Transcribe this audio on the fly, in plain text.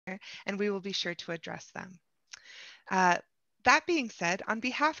and we will be sure to address them. That being said, on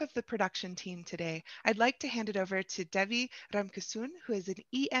behalf of the production team today, I'd like to hand it over to Devi Ramkasun, who is an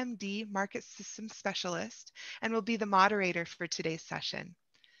EMD Market Systems Specialist and will be the moderator for today's session.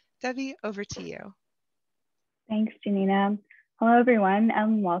 Devi, over to you. Thanks, Janina. Hello, everyone,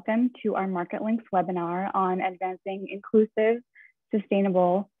 and welcome to our Marketlinks webinar on advancing inclusive,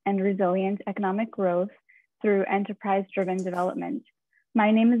 sustainable, and resilient economic growth through enterprise-driven development. My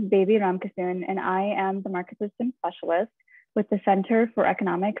name is Devi Ramkasun, and I am the Market Systems Specialist with the Center for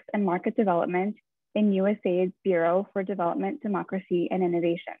Economics and Market Development in USAID's Bureau for Development, Democracy, and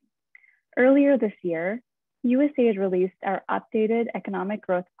Innovation. Earlier this year, USAID released our updated economic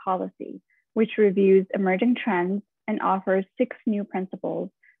growth policy, which reviews emerging trends and offers 6 new principles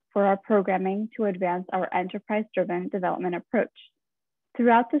for our programming to advance our enterprise-driven development approach.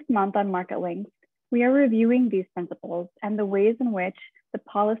 Throughout this month on Marketlinks, we are reviewing these principles and the ways in which the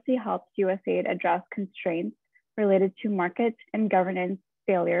policy helps USAID address constraints related to market and governance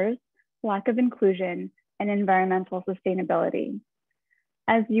failures, lack of inclusion, and environmental sustainability.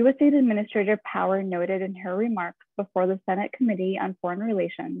 As USAID Administrator Power noted in her remarks before the Senate Committee on Foreign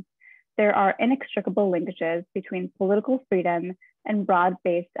Relations, there are inextricable linkages between political freedom and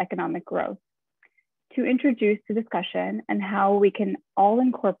broad-based economic growth. To introduce the discussion and how we can all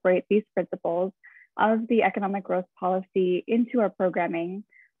incorporate these principles of the economic growth policy into our programming,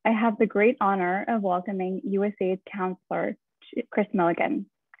 I have the great honor of welcoming USAID Counselor Chris Milligan.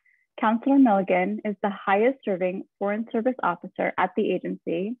 Counselor Milligan is the highest serving Foreign Service officer at the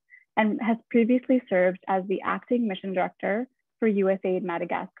agency and has previously served as the acting mission director for USAID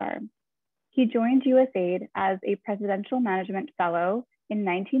Madagascar. He joined USAID as a Presidential Management Fellow in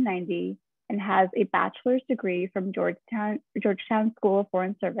 1990 and has a bachelor's degree from Georgetown School of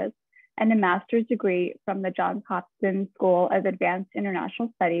Foreign Service and a master's degree from the Johns Hopkins School of Advanced International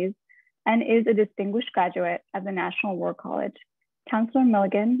Studies, and is a distinguished graduate of the National War College. Counselor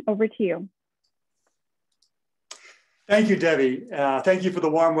Milligan, over to you. Thank you, Debbie. Thank you for the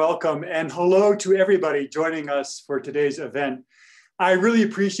warm welcome, and hello to everybody joining us for today's event. I really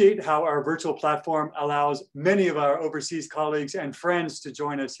appreciate how our virtual platform allows many of our overseas colleagues and friends to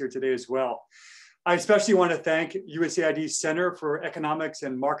join us here today as well. I especially want to thank USAID's Center for Economics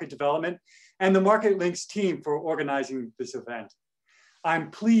and Market Development and the Marketlinks team for organizing this event.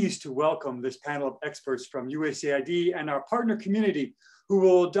 I'm pleased to welcome this panel of experts from USAID and our partner community who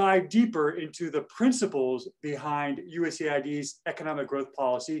will dive deeper into the principles behind USAID's economic growth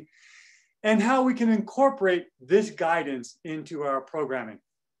policy and how we can incorporate this guidance into our programming.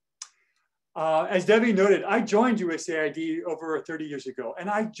 As Debbie noted, I joined USAID over 30 years ago, and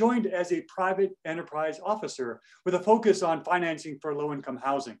I joined as a private enterprise officer with a focus on financing for low-income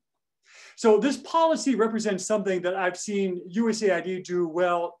housing. So this policy represents something that I've seen USAID do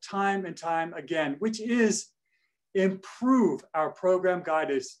well time and time again, which is improve our program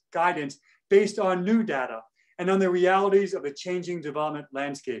guidance based on new data and on the realities of a changing development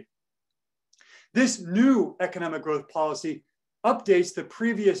landscape. This new economic growth policy updates the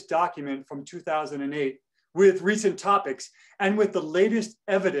previous document from 2008 with recent topics and with the latest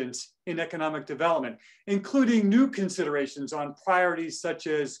evidence in economic development, including new considerations on priorities such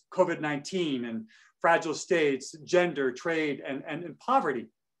as COVID-19 and fragile states, gender, trade, and poverty.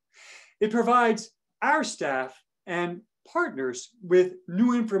 It provides our staff and partners with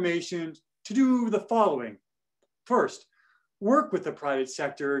new information to do the following. First, work with the private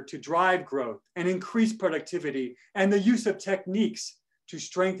sector to drive growth and increase productivity and the use of techniques to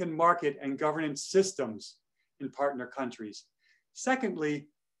strengthen market and governance systems in partner countries. Secondly,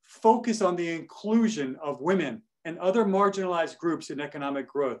 focus on the inclusion of women and other marginalized groups in economic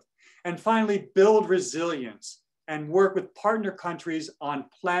growth. And finally, build resilience and work with partner countries on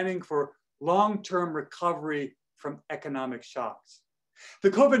planning for long-term recovery from economic shocks. The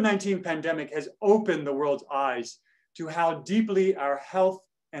COVID-19 pandemic has opened the world's eyes to how deeply our health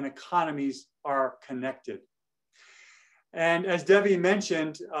and economies are connected. And as Debbie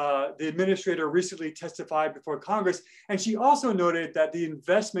mentioned, the administrator recently testified before Congress, and she also noted that the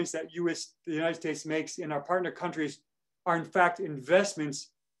investments that the United States makes in our partner countries are in fact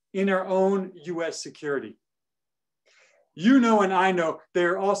investments in our own US security. You know and I know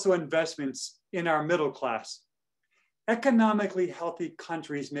there are also investments in our middle class. Economically healthy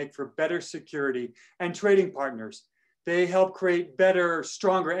countries make for better security and trading partners. They help create better,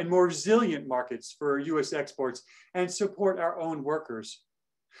 stronger, and more resilient markets for US exports and support our own workers.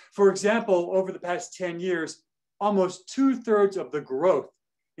 For example, over the past 10 years, almost 2/3 of the growth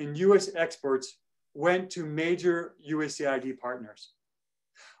in US exports went to major USAID partners.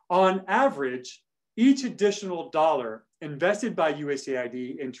 On average, Each additional dollar invested by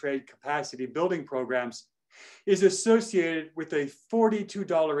USAID in trade capacity building programs is associated with a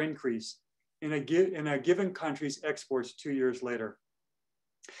 $42 increase in a given country's exports 2 years later.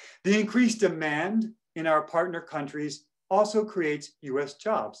 The increased demand in our partner countries also creates US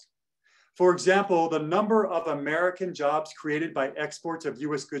jobs. For example, the number of American jobs created by exports of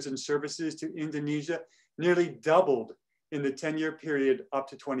US goods and services to Indonesia nearly doubled in the 10-year period up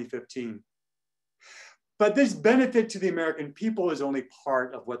to 2015. But this benefit to the American people is only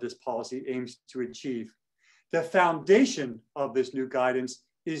part of what this policy aims to achieve. The foundation of this new guidance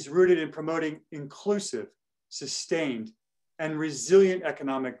is rooted in promoting inclusive, sustained, and resilient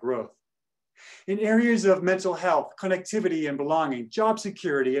economic growth. In areas of mental health, connectivity and belonging, job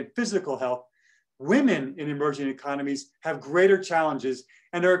security, and physical health, women in emerging economies have greater challenges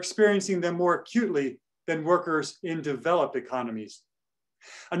and are experiencing them more acutely than workers in developed economies.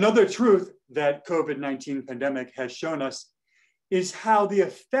 Another truth that COVID-19 pandemic has shown us is how the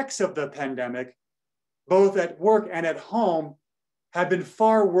effects of the pandemic, both at work and at home, have been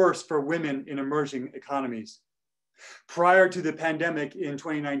far worse for women in emerging economies. Prior to the pandemic in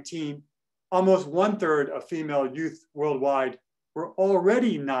 2019, almost 1/3 of female youth worldwide were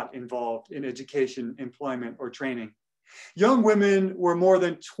already not involved in education, employment, or training. Young women were more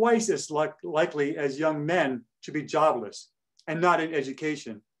than twice as likely as young men to be jobless and not in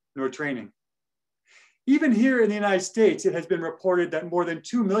education nor training. Even here in the United States, it has been reported that more than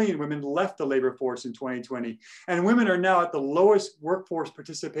 2 million women left the labor force in 2020, and women are now at the lowest workforce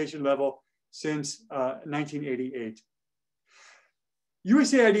participation level since 1988.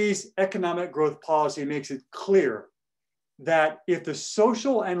 USAID's economic growth policy makes it clear that if the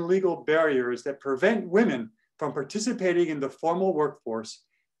social and legal barriers that prevent women from participating in the formal workforce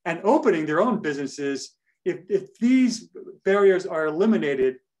and opening their own businesses, if these barriers are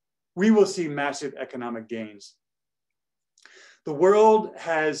eliminated, we will see massive economic gains. The world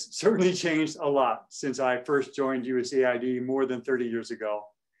has certainly changed a lot since I first joined USAID more than 30 years ago.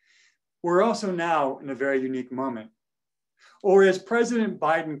 We're also now in a very unique moment. Or as President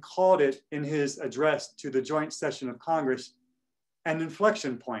Biden called it in his address to the joint session of Congress, an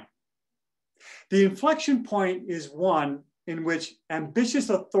inflection point. The inflection point is one in which ambitious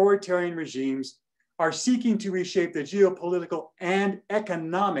authoritarian regimes are seeking to reshape the geopolitical and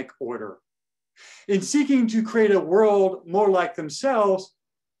economic order. In seeking to create a world more like themselves,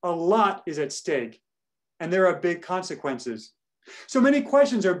 a lot is at stake, and there are big consequences. So many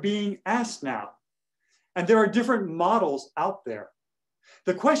questions are being asked now, and there are different models out there.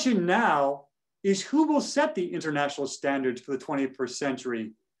 The question now is who will set the international standards for the 21st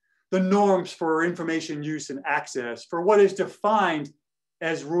century, the norms for information use and access, for what is defined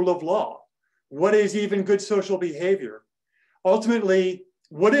as rule of law? What is even good social behavior? Ultimately,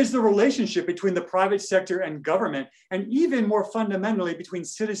 what is the relationship between the private sector and government, and even more fundamentally, between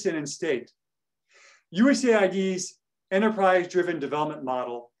citizen and state? USAID's enterprise-driven development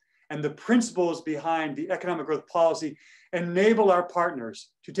model and the principles behind the economic growth policy enable our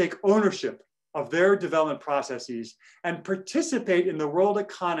partners to take ownership of their development processes and participate in the world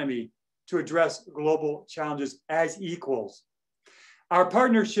economy to address global challenges as equals. Our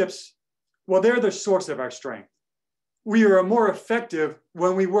partnerships, well, they're the source of our strength. We are more effective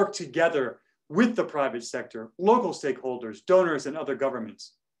when we work together with the private sector, local stakeholders, donors, and other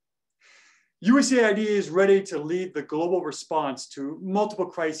governments. USAID is ready to lead the global response to multiple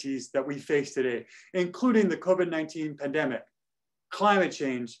crises that we face today, including the COVID-19 pandemic, climate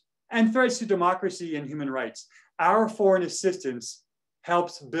change, and threats to democracy and human rights. Our foreign assistance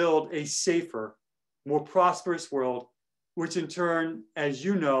helps build a safer, more prosperous world, which in turn, as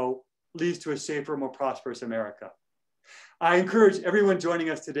you know, leads to a safer, more prosperous America. I encourage everyone joining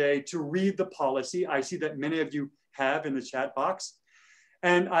us today to read the policy. I see that many of you have in the chat box.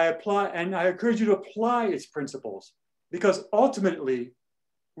 And I encourage you to apply its principles, because ultimately,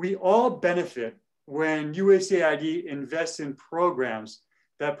 we all benefit when USAID invests in programs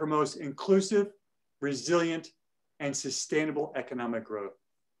that promotes inclusive, resilient, and sustainable economic growth.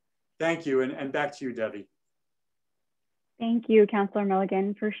 Thank you, and back to you, Debbie. Thank you, Councillor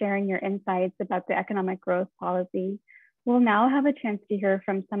Milligan, for sharing your insights about the economic growth policy. We'll now have a chance to hear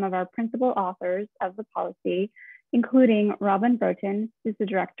from some of our principal authors of the policy, including Robin Broughton, who's the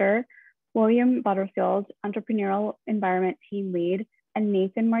director, William Butterfield, Entrepreneurial Environment Team Lead, and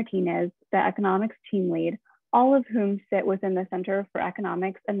Nathan Martinez, the Economics Team Lead, all of whom sit within the Center for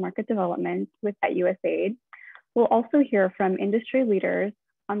Economics and Market Development at USAID. We'll also hear from industry leaders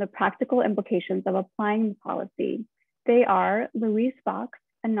on the practical implications of applying the policy. They are Louise Fox,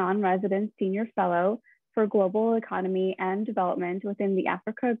 a non-resident senior fellow for Global Economy and Development within the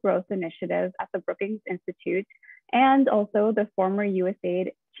Africa Growth Initiative at the Brookings Institute, and also the former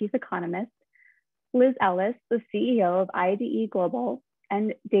USAID chief economist, Liz Ellis, the CEO of IDE Global,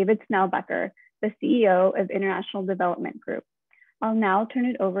 and David Snellbecker, the CEO of International Development Group. I'll now turn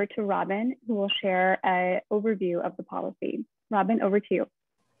it over to Robin, who will share an overview of the policy. Robin, over to you.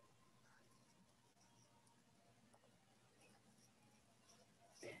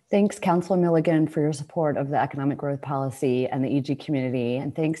 Thanks, Councilor Milligan, for your support of the economic growth policy and the EG community.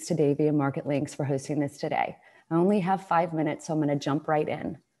 And thanks to Davey and Marketlinks for hosting this today. I only have 5 minutes, so I'm going to jump right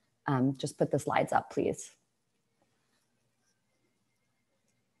in. Just put the slides up, please.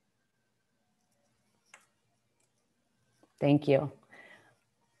 Thank you.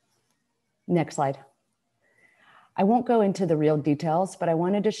 Next slide. I won't go into the real details, but I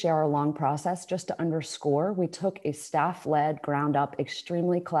wanted to share our long process just to underscore. We took a staff-led, ground-up,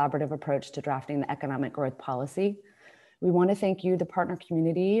 extremely collaborative approach to drafting the economic growth policy. We want to thank you, the partner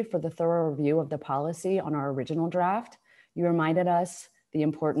community, for the thorough review of the policy on our original draft. You reminded us the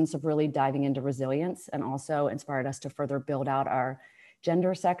importance of really diving into resilience and also inspired us to further build out our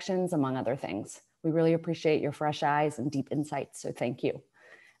gender sections, among other things. We really appreciate your fresh eyes and deep insights, so thank you.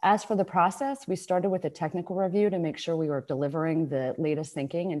 As for the process, we started with a technical review to make sure we were delivering the latest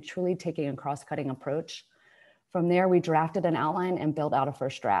thinking and truly taking a cross-cutting approach. From there, we drafted an outline and built out a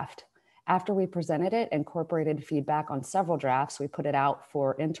first draft. After we presented it, incorporated feedback on several drafts, we put it out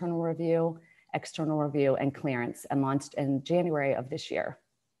for internal review, external review, and clearance, and launched in January of this year.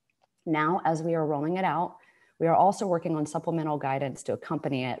 Now, as we are rolling it out, we are also working on supplemental guidance to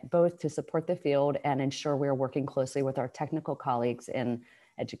accompany it, both to support the field and ensure we are working closely with our technical colleagues in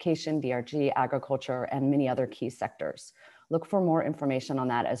education, DRG, agriculture, and many other key sectors. Look for more information on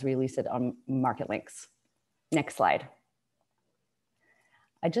that as we release it on Marketlinks. Next slide.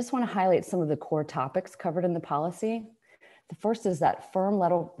 I just want to highlight some of the core topics covered in the policy. The first is that firm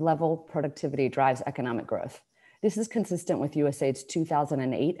level productivity drives economic growth. This is consistent with USAID's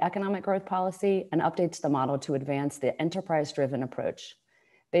 2008 economic growth policy and updates the model to advance the enterprise-driven approach.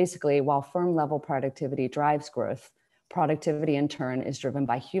 Basically, while firm level productivity drives growth, productivity in turn is driven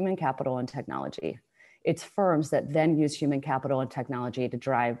by human capital and technology. It's firms that then use human capital and technology to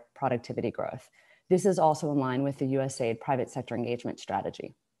drive productivity growth. This is also in line with the USAID private sector engagement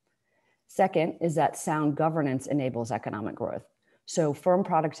strategy. Second is that sound governance enables economic growth. So firm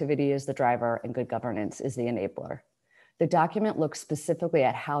productivity is the driver and good governance is the enabler. The document looks specifically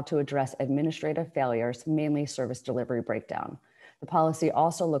at how to address administrative failures, mainly service delivery breakdown. The policy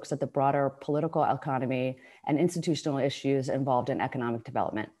also looks at the broader political economy and institutional issues involved in economic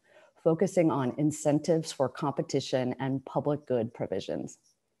development, focusing on incentives for competition and public good provisions.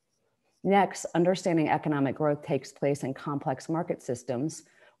 Next, understanding economic growth takes place in complex market systems.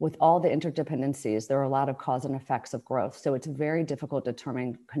 With all the interdependencies, there are a lot of cause and effects of growth, so it's very difficult to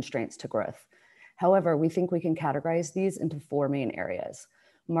determine constraints to growth. However, we think we can categorize these into 4 main areas: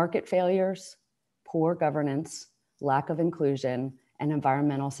 market failures, poor governance, lack of inclusion, and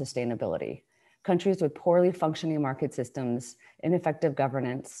environmental sustainability. Countries with poorly functioning market systems, ineffective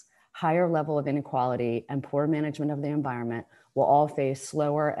governance, higher level of inequality, and poor management of the environment will all face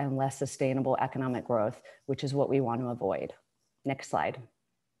slower and less sustainable economic growth, which is what we want to avoid. Next slide.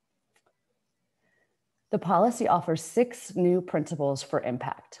 The policy offers 6 new principles for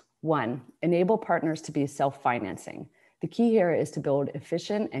impact. 1, enable partners to be self-financing. The key here is to build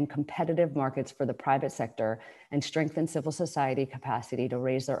efficient and competitive markets for the private sector and strengthen civil society capacity to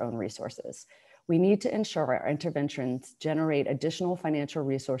raise their own resources. We need to ensure our interventions generate additional financial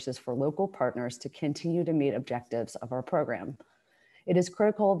resources for local partners to continue to meet objectives of our program. It is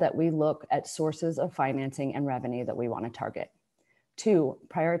critical that we look at sources of financing and revenue that we want to target. 2,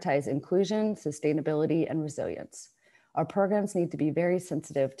 prioritize inclusion, sustainability, and resilience. Our programs need to be very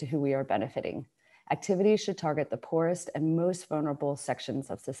sensitive to who we are benefiting. Activities should target the poorest and most vulnerable sections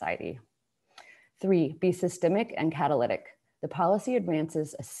of society. 3, be systemic and catalytic. The policy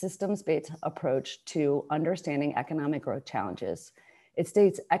advances a systems-based approach to understanding economic growth challenges. It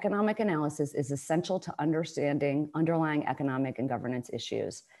states economic analysis is essential to understanding underlying economic and governance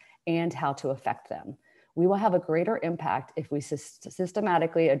issues and how to affect them. We will have a greater impact if we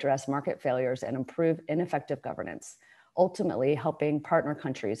systematically address market failures and improve ineffective governance, ultimately helping partner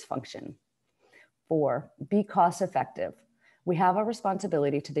countries function. 4, be cost effective. We have a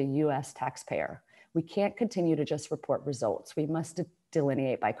responsibility to the US taxpayer. We can't continue to just report results. We must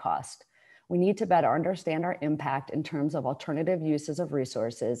delineate by cost. We need to better understand our impact in terms of alternative uses of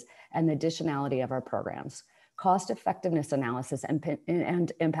resources and the additionality of our programs. Cost effectiveness analysis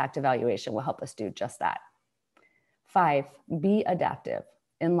and impact evaluation will help us do just that. 5, be adaptive.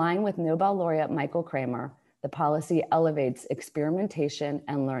 In line with Nobel laureate Michael Kramer, the policy elevates experimentation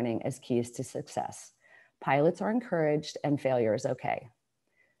and learning as keys to success. Pilots are encouraged and failure is okay.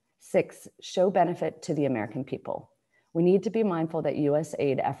 6, show benefit to the American people. We need to be mindful that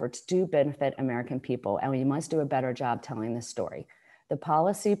USAID efforts do benefit American people, and we must do a better job telling this story. The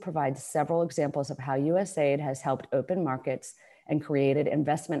policy provides several examples of how USAID has helped open markets and created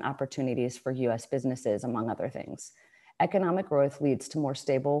investment opportunities for US businesses, among other things. Economic growth leads to more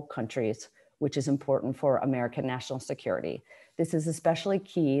stable countries, which is important for American national security. This is especially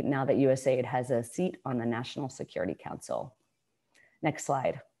key now that USAID has a seat on the National Security Council. Next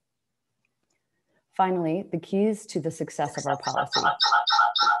slide. Finally, the keys to the success of our policy.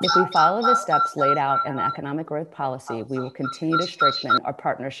 If we follow the steps laid out in the economic growth policy, we will continue to strengthen our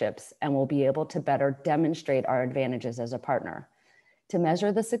partnerships and will be able to better demonstrate our advantages as a partner. To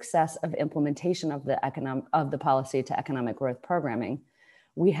measure the success of implementation of the policy to economic growth programming,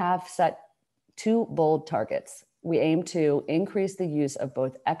 we have set 2 bold targets. We aim to increase the use of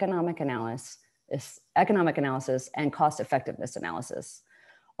both economic analysis and cost effectiveness analysis.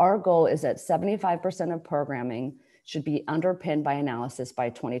 Our goal is that 75% of programming should be underpinned by analysis by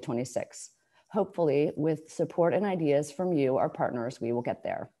 2026. Hopefully, with support and ideas from you, our partners, we will get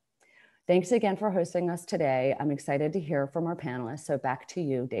there. Thanks again for hosting us today. I'm excited to hear from our panelists. So back to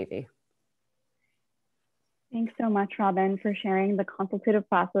you, Davy. Thanks so much, Robin, for sharing the consultative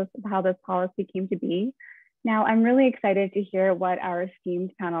process of how this policy came to be. Now, I'm really excited to hear what our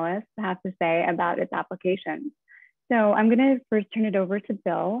esteemed panelists have to say about its applications. So I'm going to first turn it over to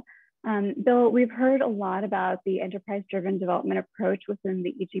Bill. Bill, we've heard a lot about the enterprise-driven development approach within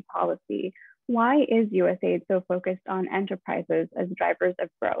the EG policy. Why is USAID so focused on enterprises as drivers of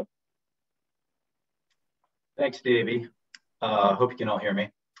growth? Thanks, Davey. Hope you can all hear me.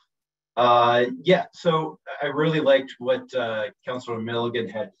 Yeah, so I really liked what Councilor Milligan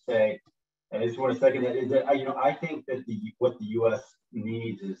had to say. I just want to second that. Is that I think that what the U.S.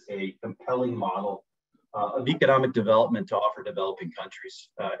 needs is a compelling model of economic development to offer developing countries,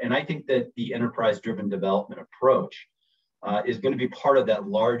 and I think that the enterprise-driven development approach is going to be part of that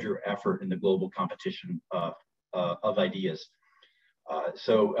larger effort in the global competition of ideas.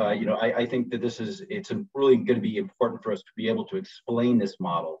 I think that it's really going to be important for us to be able to explain this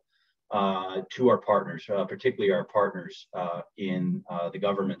model to our partners, particularly our partners in the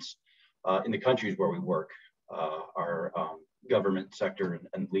governments in the countries where we work, our government sector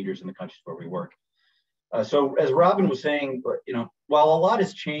and leaders in the countries where we work. So as Robin was saying, while a lot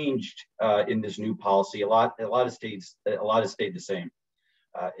has changed in this new policy, a lot has stayed the same.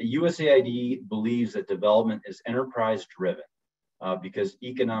 USAID believes that development is enterprise driven because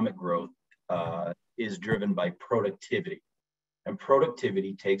economic growth is driven by productivity, and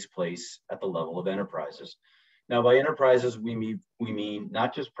productivity takes place at the level of enterprises. Now, by enterprises, we mean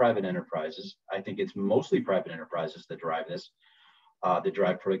not just private enterprises. I think it's mostly private enterprises that drive this. That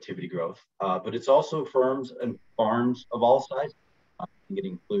drive productivity growth, but it's also firms and farms of all sizes. I think it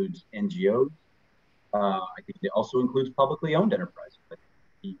includes NGOs. I think it also includes publicly owned enterprises.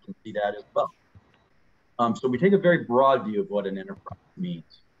 You can see that as well. So we take a very broad view of what an enterprise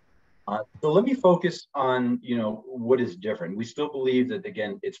means. So let me focus on what is different. We still believe that,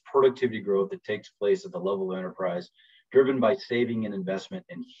 again, it's productivity growth that takes place at the level of enterprise, driven by saving and investment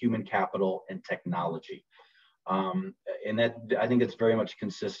in human capital and technology. And that, I think it's very much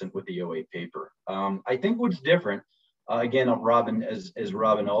consistent with the OA paper. I think what's different, again, Robin, as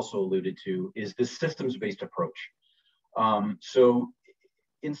Robin also alluded to, is the systems-based approach. So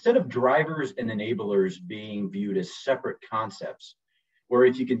instead of drivers and enablers being viewed as separate concepts, where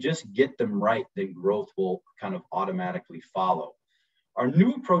if you can just get them right, then growth will kind of automatically follow. Our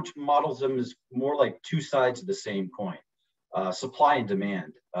new approach models them as more like 2 sides of the same coin, supply and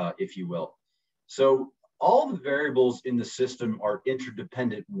demand, if you will. So all the variables in the system are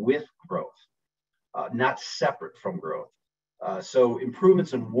interdependent with growth, not separate from growth. So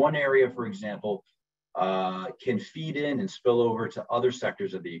improvements in one area, for example, can feed in and spill over to other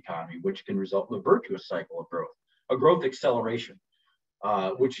sectors of the economy, which can result in a virtuous cycle of growth, a growth acceleration,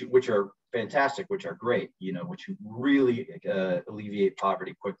 which are fantastic, which are great, which really alleviate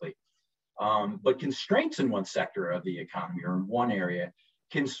poverty quickly. But constraints in one sector of the economy or in one area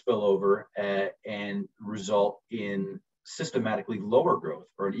can spill over and result in systematically lower growth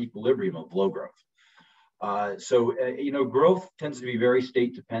or an equilibrium of low growth. Growth tends to be very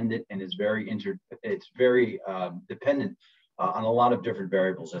state dependent and is very dependent on a lot of different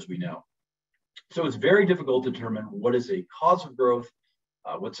variables, as we know. So it's very difficult to determine what is a cause of growth,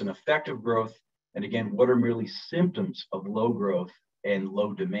 what's an effect of growth, and again, what are merely symptoms of low growth and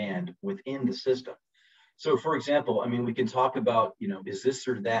low demand within the system. So for example, I mean, we can talk about, is this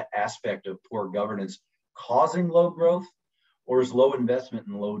or that aspect of poor governance causing low growth, or is low investment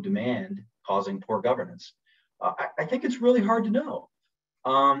and low demand causing poor governance? I think it's really hard to know.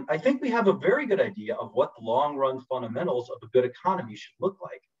 I think we have a very good idea of what the long run fundamentals of a good economy should look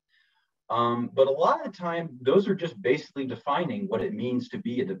like. But a lot of the time, those are just basically defining what it means to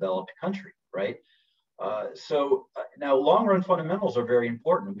be a developed country, right? So now long run fundamentals are very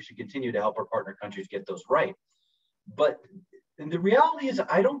important. We should continue to help our partner countries get those right. But the reality is,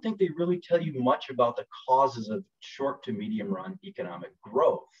 I don't think they really tell you much about the causes of short to medium run economic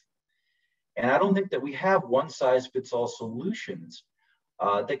growth. And I don't think that we have one size fits all solutions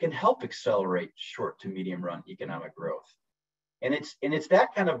that can help accelerate short to medium run economic growth. And it's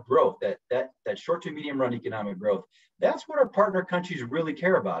that kind of growth, that short to medium run economic growth, that's what our partner countries really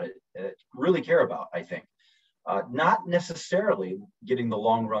care about, I think. Not necessarily getting the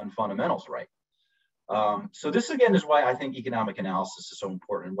long run fundamentals right. So this again is why I think economic analysis is so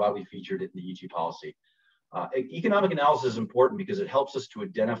important and why we featured it in the EG policy. Economic analysis is important because it helps us to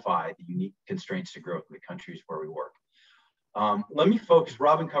identify the unique constraints to growth in the countries where we work. Let me focus,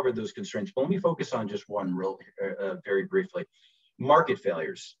 Robin covered those constraints, but let me focus on just one very briefly. Market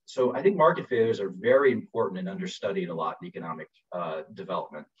failures. So I think market failures are very important and understudied a lot in economic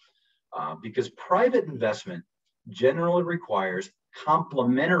development because private investment generally requires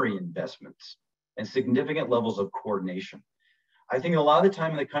complementary investments and significant levels of coordination. I think a lot of the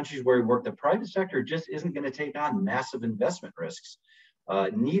time in the countries where we work, the private sector just isn't going to take on massive investment risks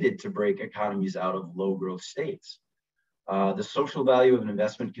needed to break economies out of low growth states. The social value of an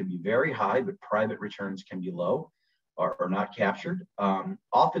investment can be very high, but private returns can be low or not captured.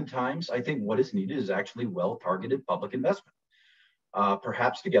 Oftentimes, I think what is needed is actually well-targeted public investment,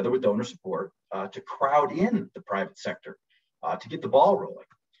 perhaps together with donor support to crowd in the private sector to get the ball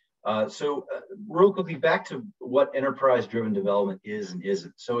rolling. So real quickly, back to what enterprise-driven development is and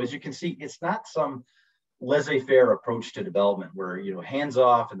isn't. So as you can see, it's not some laissez-faire approach to development where, hands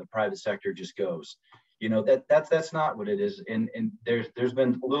off and the private sector just goes. That's not what it is. And there's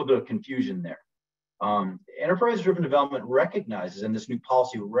been a little bit of confusion there. Enterprise-driven development recognizes, and this new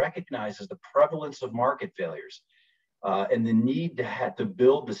policy recognizes the prevalence of market failures and the need to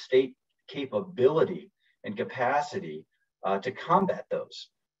build the state capability and capacity to combat those.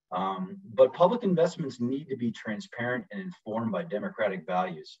 But public investments need to be transparent and informed by democratic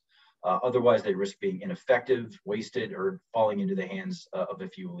values. Otherwise, they risk being ineffective, wasted, or falling into the hands of a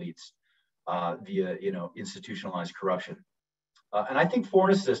few elites via institutionalized corruption. And I think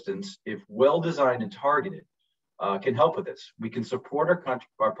foreign assistance, if well-designed and targeted, can help with this. We can support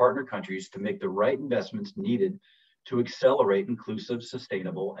our partner countries to make the right investments needed to accelerate inclusive,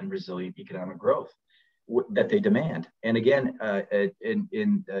 sustainable, and resilient economic growth that they demand. And again,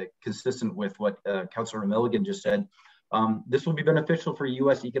 consistent with what Councilor Milligan just said, this will be beneficial for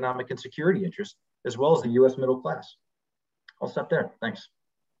U.S. economic and security interests, as well as the U.S. middle class. I'll stop there. Thanks.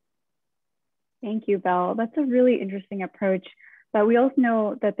 Thank you, Bill. That's a really interesting approach. But we also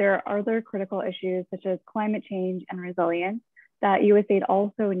know that there are other critical issues such as climate change and resilience that USAID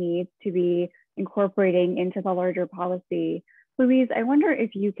also needs to be incorporating into the larger policy. Louise, I wonder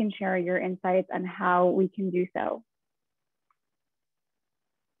if you can share your insights on how we can do so.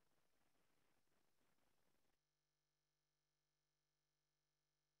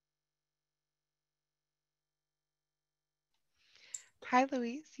 Hi,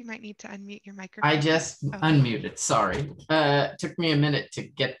 Louise. You might need to unmute your microphone. I just unmuted, sorry. Took me a minute to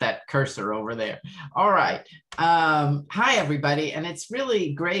get that cursor over there. All right. Hi, everybody. And it's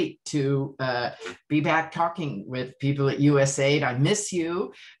really great to be back talking with people at USAID. I miss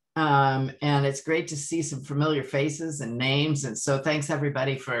you. And it's great to see some familiar faces and names. And so thanks,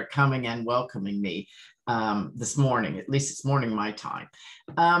 everybody, for coming and welcoming me this morning. At least it's morning my time.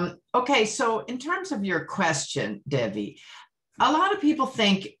 Okay, so in terms of your question, Debbie, a lot of people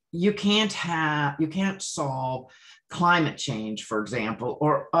think you can't solve climate change, for example,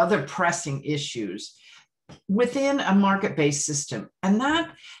 or other pressing issues within a market-based system. And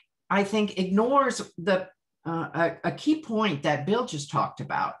that, I think, ignores a key point that Bill just talked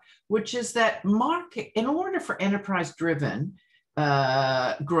about, which is that in order for enterprise-driven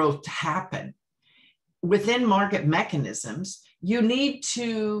growth to happen within market mechanisms, you need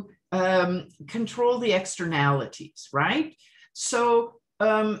to control the externalities, right? So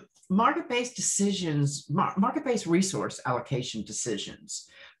market-based decisions, market-based resource allocation decisions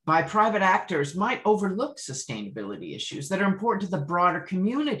by private actors might overlook sustainability issues that are important to the broader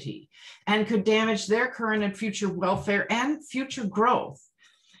community and could damage their current and future welfare and future growth.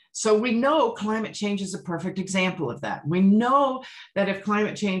 So we know climate change is a perfect example of that. We know that if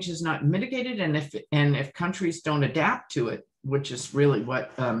climate change is not mitigated and if countries don't adapt to it, which is really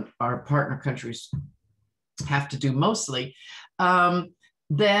what our partner countries have to do mostly,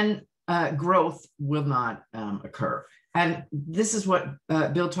 then growth will not occur. And this is what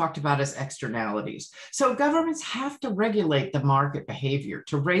Bill talked about as externalities. So governments have to regulate the market behavior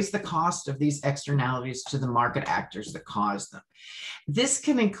to raise the cost of these externalities to the market actors that cause them. This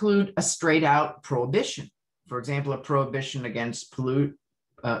can include a straight out prohibition. For example, a prohibition against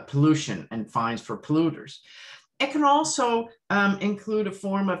pollution and fines for polluters. It can also include a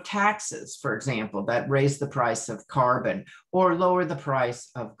form of taxes, for example, that raise the price of carbon or lower the price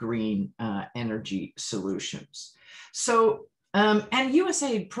of green energy solutions. So, and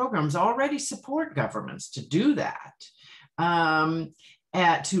USAID programs already support governments to do that,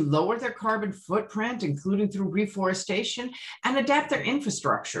 to lower their carbon footprint, including through reforestation, and adapt their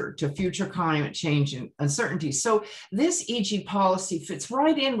infrastructure to future climate change and uncertainties. So this EG policy fits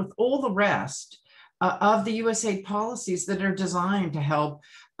right in with all the rest of the USAID policies that are designed to help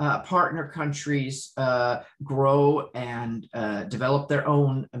partner countries grow and develop their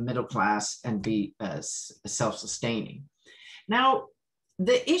own middle class and be self-sustaining. Now,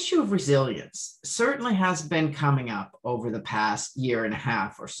 the issue of resilience certainly has been coming up over the past year and a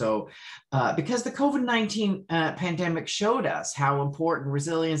half or so because the COVID-19 pandemic showed us how important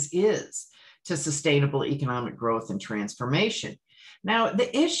resilience is to sustainable economic growth and transformation. Now,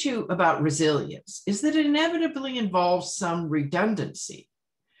 the issue about resilience is that it inevitably involves some redundancy,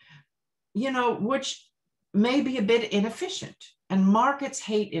 which may be a bit inefficient, and markets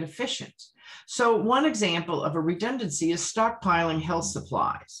hate inefficient. So one example of a redundancy is stockpiling health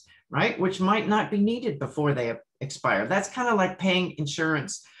supplies, right? Which might not be needed before they expire. That's kind of like paying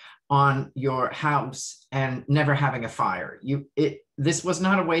insurance on your house and never having a fire. This was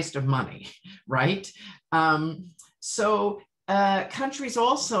not a waste of money, right? Countries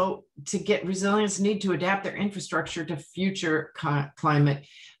also, to get resilience, need to adapt their infrastructure to future climate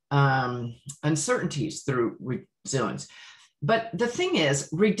uncertainties through resilience. But the thing is,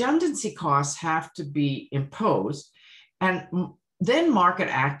 redundancy costs have to be imposed, and then market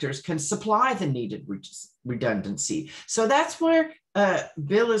actors can supply the needed redundancy. So that's where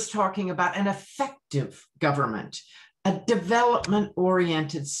Bill is talking about an effective government, a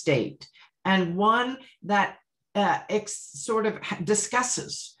development-oriented state, and one that sort of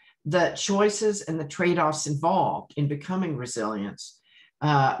discusses the choices and the trade-offs involved in becoming resilient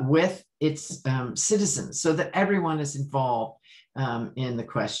with its citizens, so that everyone is involved in the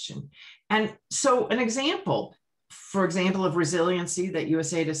question. And so an example, for example, of resiliency that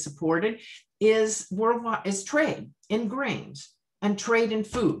USAID has supported is trade in grains and trade in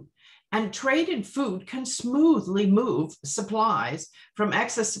food. And trade in food can smoothly move supplies from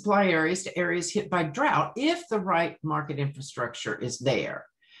excess supply areas to areas hit by drought if the right market infrastructure is there,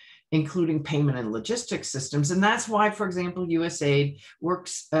 including payment and logistics systems. And that's why, for example, USAID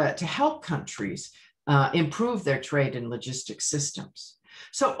works to help countries improve their trade and logistics systems.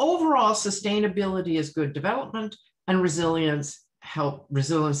 So overall, sustainability is good development, and resiliency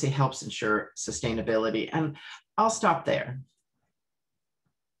helps ensure sustainability. And I'll stop there.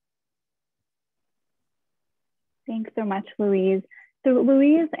 Thanks so much, Louise. So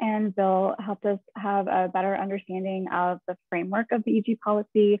Louise and Bill helped us have a better understanding of the framework of the EG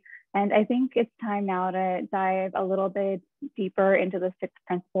policy. And I think it's time now to dive a little bit deeper into the 6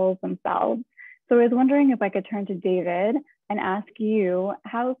 principles themselves. So I was wondering if I could turn to David and ask you,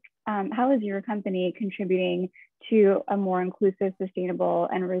 how is your company contributing to a more inclusive, sustainable,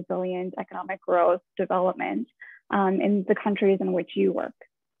 and resilient economic growth development in the countries in which you work?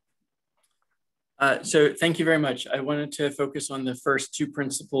 So thank you very much. I wanted to focus on the first 2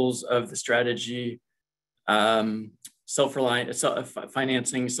 principles of the strategy, financing,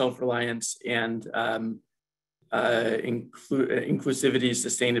 self-reliance, and inclusivity,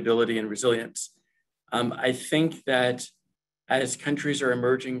 sustainability, and resilience. I think that as countries are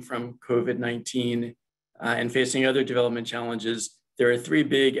emerging from COVID-19 and facing other development challenges, there are 3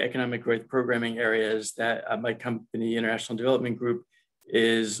 big economic growth programming areas that my company, International Development Group,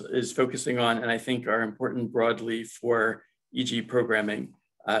 is focusing on, and I think are important broadly for EG programming: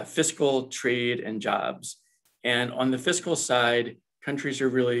 fiscal, trade, and jobs. And on the fiscal side, countries are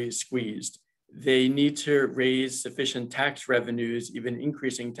really squeezed. They need to raise sufficient tax revenues, even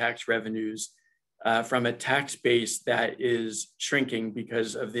increasing tax revenues, from a tax base that is shrinking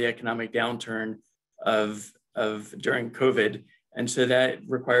because of the economic downturn during COVID. And so that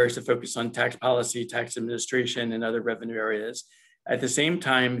requires a focus on tax policy, tax administration, and other revenue areas. At the same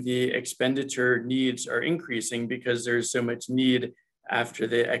time, the expenditure needs are increasing because there's so much need after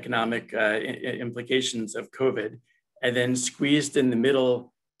the economic implications of COVID. And then squeezed in the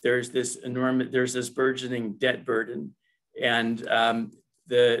middle, there's this burgeoning debt burden. And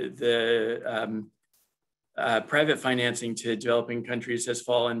private financing to developing countries has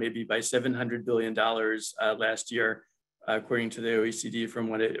fallen maybe by $700 billion last year, according to the OECD, from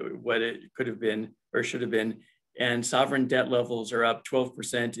what it could have been or should have been. And sovereign debt levels are up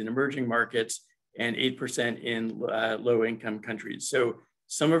 12% in emerging markets and 8% in low-income countries. So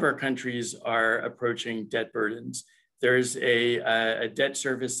some of our countries are approaching debt burdens. There's a debt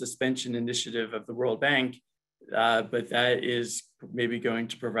service suspension initiative of the World Bank, but that is maybe going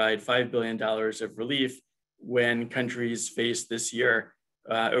to provide $5 billion of relief when countries face this year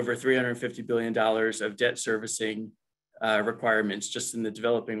over $350 billion of debt servicing requirements just in the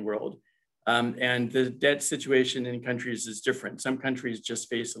developing world. And the debt situation in countries is different. Some countries just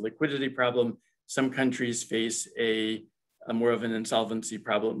face a liquidity problem. Some countries face a more of an insolvency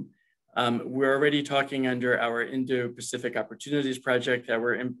problem. We're already talking under our Indo-Pacific Opportunities Project that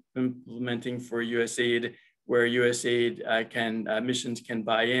we're implementing for USAID, where USAID missions can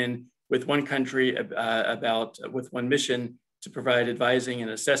buy in with one country with one mission to provide advising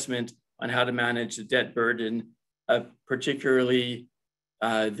and assessment on how to manage the debt burden, particularly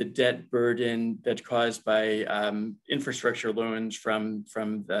the debt burden that's caused by infrastructure loans from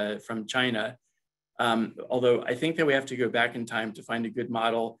China. Although I think that we have to go back in time to find a good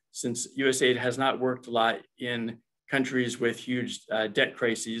model, since USAID has not worked a lot in countries with huge debt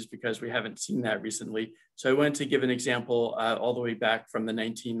crises, because we haven't seen that recently. So I wanted to give an example all the way back from the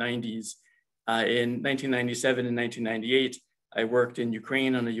 1990s. In 1997 and 1998, I worked in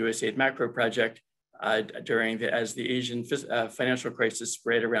Ukraine on a USAID macro project as the Asian financial crisis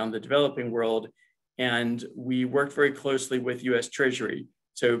spread around the developing world. And we worked very closely with US Treasury.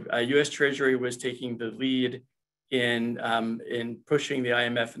 So US Treasury was taking the lead in pushing the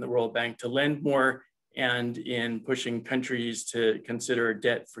IMF and the World Bank to lend more and in pushing countries to consider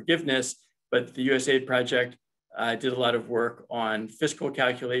debt forgiveness. But the USAID project did a lot of work on fiscal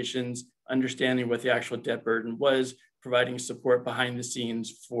calculations, understanding what the actual debt burden was, providing support behind the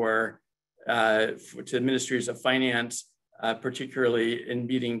scenes to ministries of finance, particularly in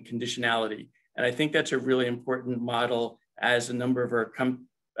meeting conditionality. And I think that's a really important model, as a number of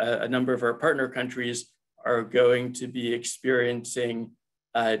our partner countries are going to be experiencing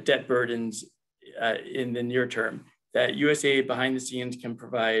debt burdens in the near term. That USAID behind the scenes can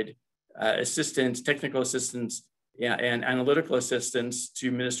provide assistance, technical assistance, and analytical assistance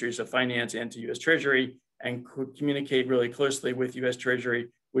to ministries of finance and to US Treasury, and could communicate really closely with US Treasury,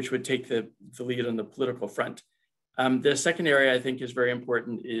 which would take the lead on the political front. The second area I think is very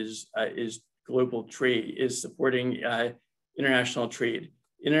important is global trade, is supporting international trade.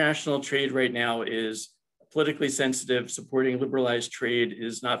 International trade right now is politically sensitive. Supporting liberalized trade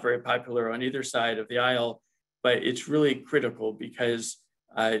is not very popular on either side of the aisle, but it's really critical because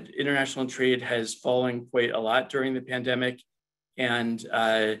international trade has fallen quite a lot during the pandemic. And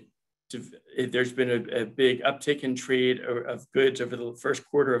there's been a big uptick in trade of goods over the first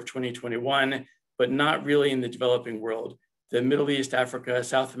quarter of 2021, but not really in the developing world. The Middle East, Africa,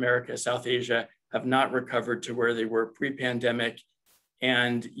 South America, South Asia have not recovered to where they were pre-pandemic.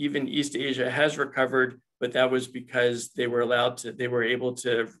 And even East Asia has recovered, but that was because they were able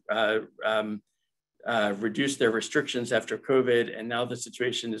to reduce their restrictions after COVID. And now the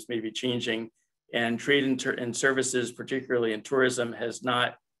situation is maybe changing, and trade and services, particularly in tourism, has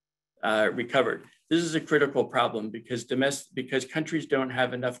not recovered. This is a critical problem because countries don't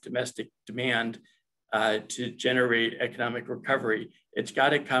have enough domestic demand to generate economic recovery. It's got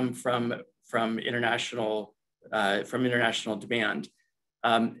to come from international demand,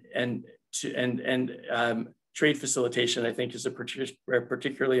 trade facilitation, I think, is a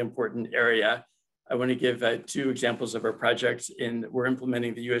particularly important area. I want to give two examples of our projects. We're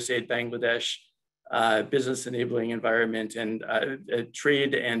implementing the USAID Bangladesh Business Enabling Environment and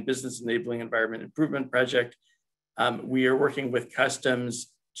Trade and Business Enabling Environment Improvement Project. We are working with customs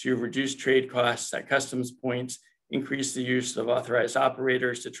to reduce trade costs at customs points, increase the use of authorized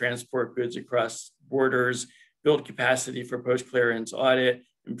operators to transport goods across borders, build capacity for post-clearance audit,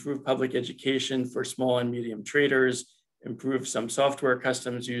 improve public education for small and medium traders, improve some software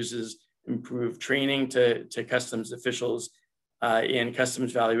customs uses, improve training to customs officials in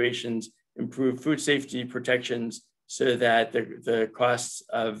customs valuations, improve food safety protections so that the costs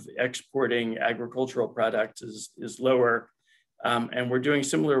of exporting agricultural products is lower. And we're doing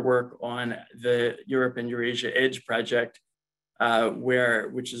similar work on the Europe and Eurasia Edge project,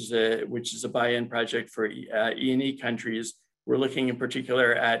 which is a buy-in project for E&E countries. We're looking in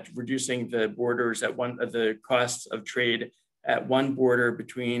particular at reducing the borders at the costs of trade at one border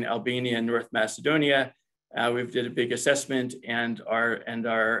between Albania and North Macedonia. We've did a big assessment and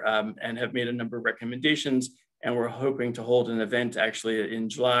have made a number of recommendations, and we're hoping to hold an event actually in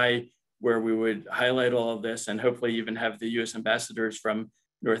July where we would highlight all of this and hopefully even have the US ambassadors from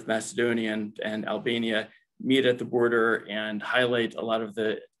North Macedonia and Albania meet at the border and highlight a lot of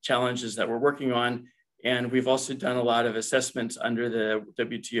the challenges that we're working on. And we've also done a lot of assessments under the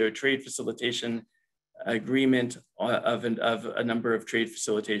WTO trade facilitation agreement of a number of trade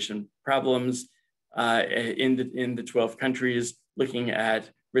facilitation problems in the 12 countries, looking at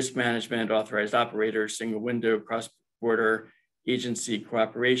risk management, authorized operators, single window, cross-border agency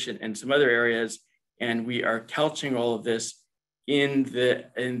cooperation, and some other areas. And we are couching all of this in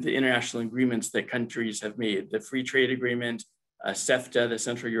the international agreements that countries have made: the Free Trade Agreement, CEFTA, the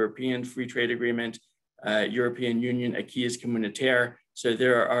Central European Free Trade Agreement, European Union Acquis Communautaire. So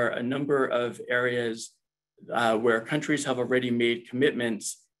there are a number of areas where countries have already made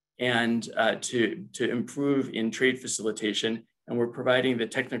commitments and to improve in trade facilitation, and we're providing the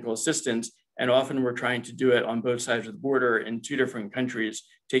technical assistance. And often we're trying to do it on both sides of the border in two different countries,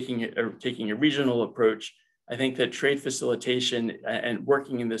 taking a regional approach. I think that trade facilitation and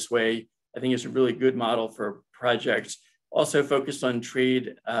working in this way, I think is a really good model for projects. Also focused on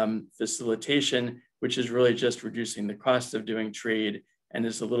trade facilitation, which is really just reducing the cost of doing trade and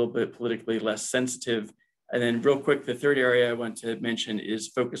is a little bit politically less sensitive. And then real quick, the third area I want to mention is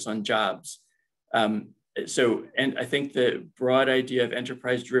focus on jobs. And I think the broad idea of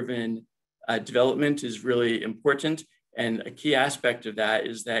enterprise-driven development is really important. And a key aspect of that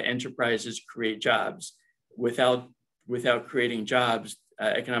is that enterprises create jobs. Without creating jobs,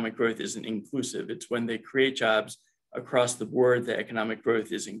 economic growth isn't inclusive. It's when they create jobs across the board that economic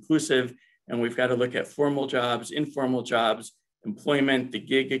growth is inclusive. And we've got to look at formal jobs, informal jobs, employment, the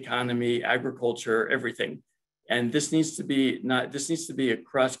gig economy, agriculture, everything. And this needs to be a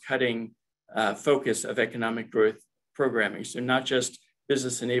cross-cutting focus of economic growth programming. So not just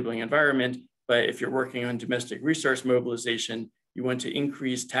business enabling environment, but if you're working on domestic resource mobilization, you want to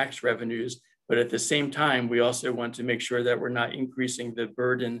increase tax revenues, but at the same time, we also want to make sure that we're not increasing the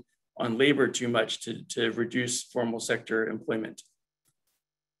burden on labor too much to reduce formal sector employment.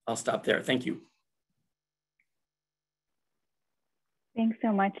 I'll stop there. Thank you. Thanks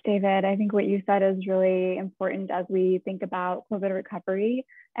so much, David. I think what you said is really important as we think about COVID recovery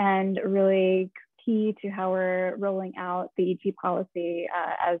and really key to how we're rolling out the EG policy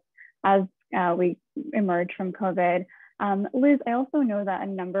as we emerge from COVID. Liz, I also know that a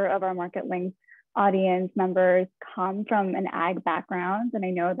number of our Marketlinks audience members come from an ag background, and I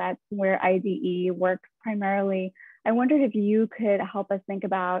know that's where IDE works primarily. I wondered if you could help us think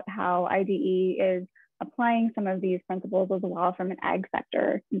about how IDE is applying some of these principles as well from an ag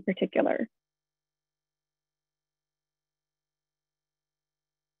sector in particular.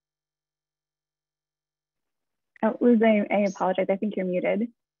 Oh, Liz, I apologize. I think you're muted.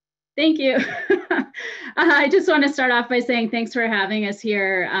 Thank you. I just want to start off by saying thanks for having us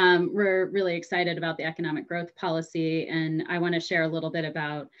here. We're really excited about the economic growth policy, and I want to share a little bit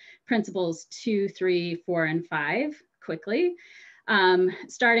about principles 2, 3, 4, and 5 quickly.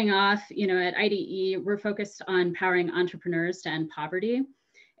 Starting off, at IDE, we're focused on powering entrepreneurs to end poverty.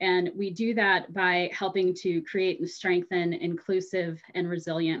 And we do that by helping to create and strengthen inclusive and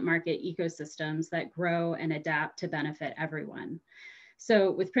resilient market ecosystems that grow and adapt to benefit everyone.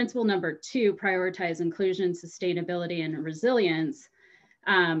 So with principle number 2, prioritize inclusion, sustainability, and resilience,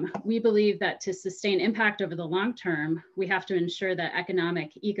 we believe that to sustain impact over the long term, we have to ensure that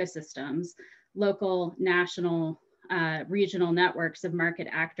economic ecosystems, local, national, regional networks of market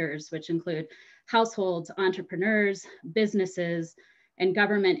actors, which include households, entrepreneurs, businesses, and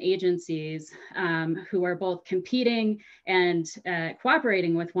government agencies who are both competing and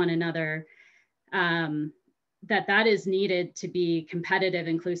cooperating with one another, that is needed to be competitive,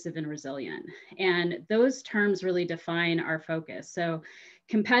 inclusive, and resilient. And those terms really define our focus. So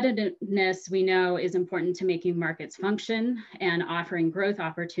competitiveness, we know, is important to making markets function and offering growth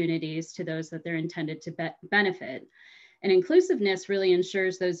opportunities to those that they're intended to benefit. And inclusiveness really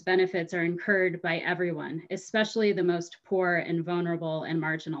ensures those benefits are incurred by everyone, especially the most poor and vulnerable and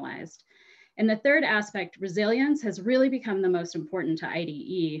marginalized. And the third aspect, resilience, has really become the most important to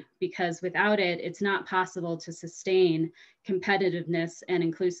IDE because without it, it's not possible to sustain competitiveness and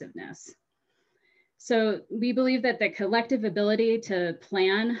inclusiveness. So we believe that the collective ability to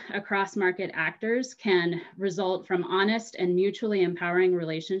plan across market actors can result from honest and mutually empowering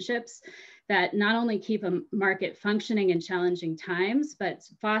relationships that not only keep a market functioning in challenging times, but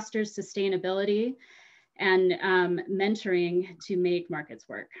fosters sustainability and mentoring to make markets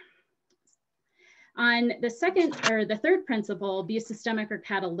work. On the second or the third principle, be systemic or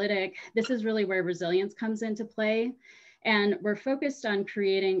catalytic, this is really where resilience comes into play. And we're focused on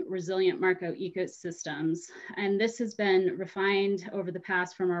creating resilient market ecosystems. And this has been refined over the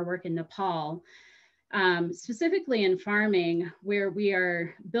past from our work in Nepal, specifically in farming, where we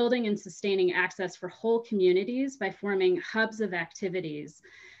are building and sustaining access for whole communities by forming hubs of activities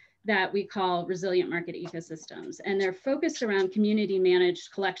that we call resilient market ecosystems. And they're focused around community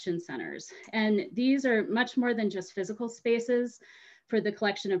managed collection centers. And these are much more than just physical spaces for the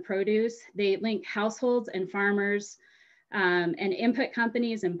collection of produce. They link households and farmers and input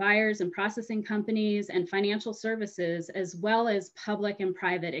companies and buyers and processing companies and financial services, as well as public and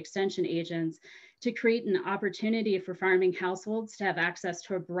private extension agents, to create an opportunity for farming households to have access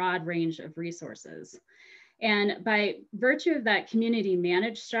to a broad range of resources. And by virtue of that community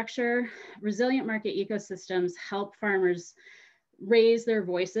managed structure, resilient market ecosystems help farmers raise their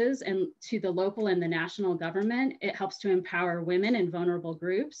voices and to the local and the national government. It helps to empower women and vulnerable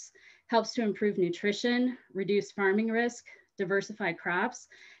groups, helps to improve nutrition, reduce farming risk, diversify crops,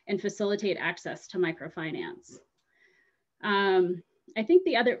 and facilitate access to microfinance. I think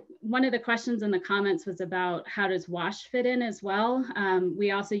one of the questions in the comments was about how does WASH fit in as well.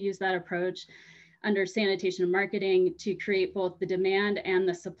 We also use that approach under sanitation and marketing to create both the demand and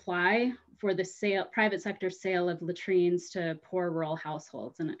the supply for the private sector sale of latrines to poor rural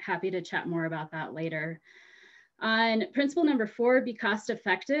households. And I'm happy to chat more about that later. On principle number 4, be cost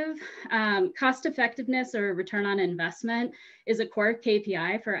effective. Cost effectiveness or return on investment is a core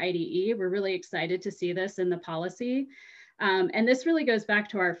KPI for IDE. We're really excited to see this in the policy. And this really goes back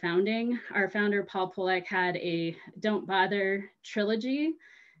to our founding. Our founder, Paul Polak, had a don't bother trilogy.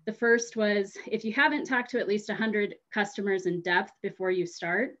 The first was, if you haven't talked to at least 100 customers in depth before you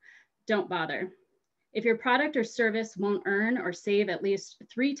start, don't bother. If your product or service won't earn or save at least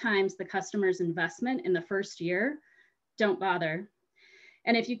 3 times the customer's investment in the first year, don't bother.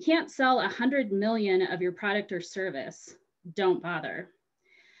 And if you can't sell 100 million of your product or service, don't bother.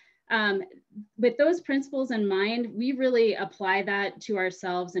 With those principles in mind, we really apply that to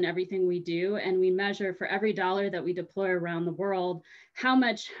ourselves in everything we do. And we measure for every dollar that we deploy around the world, how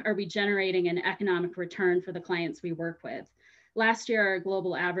much are we generating an economic return for the clients we work with. Last year, our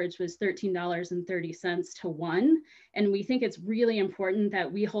global average was $13.30 to 1. And we think it's really important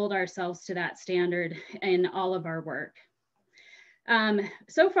that we hold ourselves to that standard in all of our work.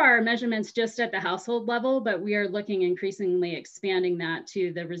 So far, our measurements just at the household level, but we are looking increasingly expanding that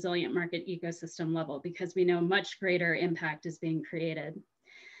to the resilient market ecosystem level because we know much greater impact is being created.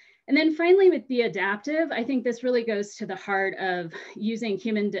 And then finally, with Be Adaptive, I think this really goes to the heart of using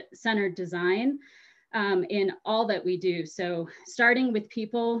human-centered design in all that we do. So starting with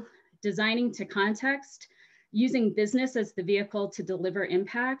people, designing to context, using business as the vehicle to deliver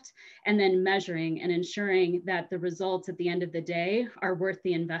impact, and then measuring and ensuring that the results at the end of the day are worth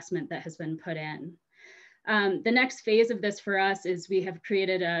the investment that has been put in. The next phase of this for us is we have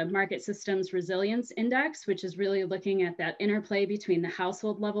created a Market Systems Resilience Index, which is really looking at that interplay between the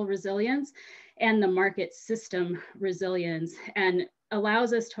household level resilience and the market system resilience, and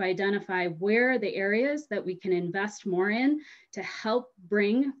allows us to identify where are the areas that we can invest more in to help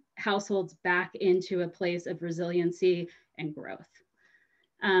bring households back into a place of resiliency and growth.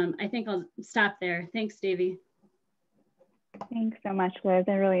 I think I'll stop there. Thanks, Davy. Thanks so much, Liz.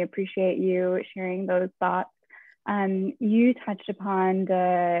 I really appreciate you sharing those thoughts. You touched upon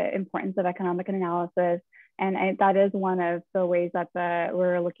the importance of economic analysis, and that is one of the ways that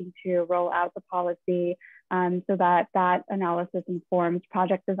we're looking to roll out the policy so that analysis informs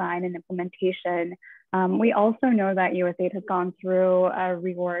project design and implementation. We also know that USAID has gone through a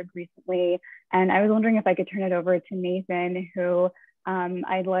reorg recently, and I was wondering if I could turn it over to Nathan, who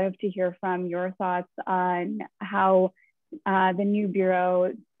I'd love to hear from your thoughts on how the new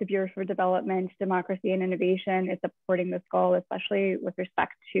Bureau, the Bureau for Development, Democracy and Innovation, is supporting this goal, especially with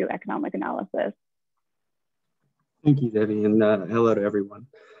respect to economic analysis. Thank you, Debbie, and hello to everyone.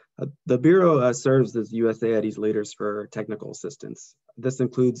 The Bureau serves as USAID's leaders for technical assistance. This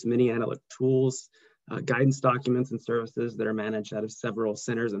includes many analytic tools, guidance documents and services that are managed out of several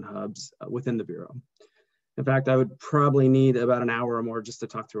centers and hubs within the Bureau. In fact, I would probably need about an hour or more just to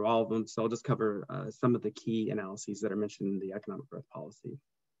talk through all of them, so I'll just cover some of the key analyses that are mentioned in the economic growth policy.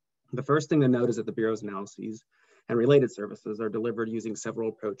 The first thing to note is that the Bureau's analyses and related services are delivered using several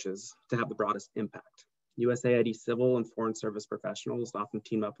approaches to have the broadest impact. USAID civil and foreign service professionals often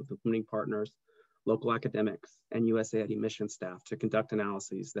team up with implementing partners, local academics, and USAID mission staff to conduct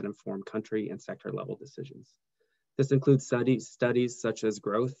analyses that inform country and sector level decisions. This includes studies such as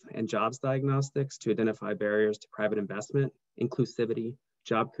growth and jobs diagnostics to identify barriers to private investment, inclusivity,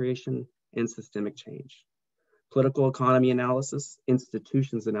 job creation, and systemic change. Political economy analysis,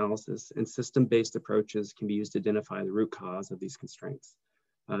 institutions analysis, and system-based approaches can be used to identify the root cause of these constraints,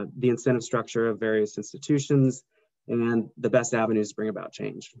 the incentive structure of various institutions, and the best avenues to bring about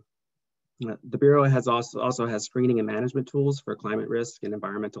change. The Bureau has also has screening and management tools for climate risk and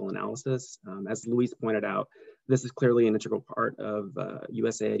environmental analysis. As Luis pointed out, this is clearly an integral part of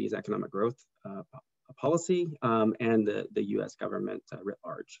USAID's economic growth policy and the US government writ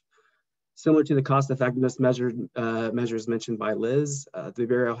large. Similar to the cost effectiveness measures mentioned by Liz, the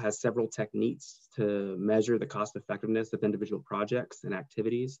Bureau has several techniques to measure the cost effectiveness of individual projects and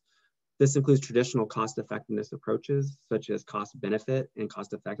activities. This includes traditional cost effectiveness approaches, such as cost benefit and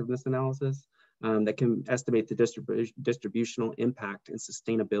cost effectiveness analysis that can estimate the distributional impact and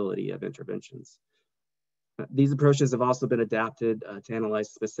sustainability of interventions. These approaches have also been adapted to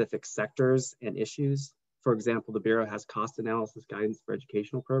analyze specific sectors and issues. For example, the Bureau has cost analysis guidance for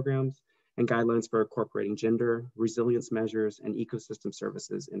educational programs and guidelines for incorporating gender, resilience measures, and ecosystem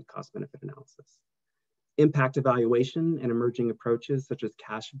services in cost benefit analysis. Impact evaluation and emerging approaches such as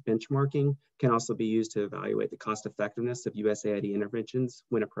cash benchmarking can also be used to evaluate the cost effectiveness of USAID interventions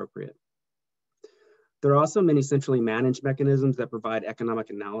when appropriate. There are also many centrally managed mechanisms that provide economic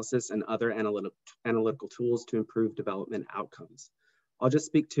analysis and other analytical tools to improve development outcomes. I'll just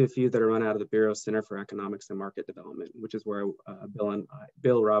speak to a few that are run out of the Bureau Center for Economics and Market Development, which is where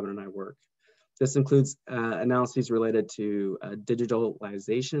Bill, Robin, and I work. This includes analyses related to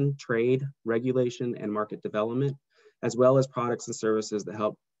digitalization, trade, regulation, and market development, as well as products and services that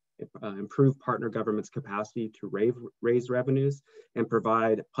help improve partner governments' capacity to raise revenues and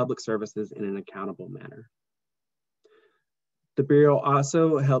provide public services in an accountable manner. The Bureau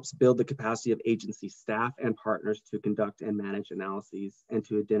also helps build the capacity of agency staff and partners to conduct and manage analyses and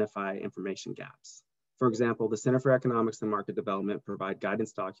to identify information gaps. For example, the Center for Economics and Market Development provide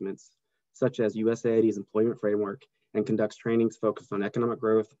guidance documents such as USAID's employment framework and conducts trainings focused on economic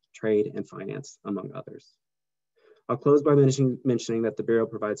growth, trade, and finance, among others. I'll close by mentioning that the Bureau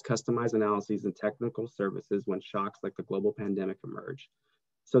provides customized analyses and technical services when shocks like the global pandemic emerge.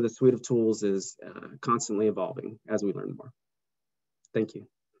 So the suite of tools is constantly evolving as we learn more. Thank you.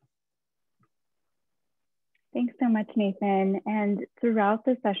 Thanks so much, Nathan. And throughout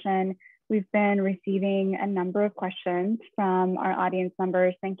the session, we've been receiving a number of questions from our audience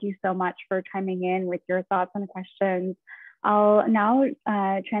members. Thank you so much for chiming in with your thoughts and questions. I'll now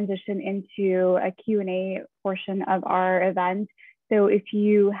transition into a Q&A portion of our event. So if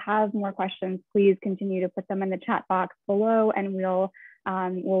you have more questions, please continue to put them in the chat box below and we'll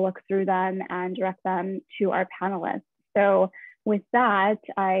look through them and direct them to our panelists. So with that,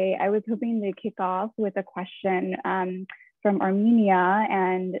 I was hoping to kick off with a question from Armenia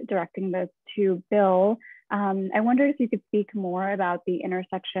and directing this to Bill. I wondered if you could speak more about the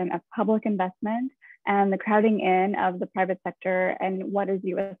intersection of public investment and the crowding in of the private sector, and what is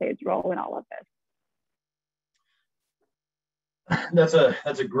USAID's role in all of That's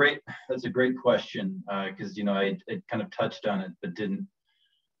this? a great question because I kind of touched on it but didn't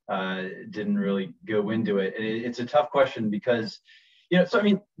really go into it. It's a tough question because so I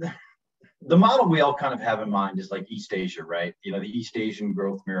mean the model we all kind of have in mind is like East Asia, right? The East Asian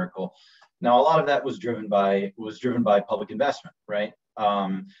growth miracle. Now a lot of that was driven by public investment, right?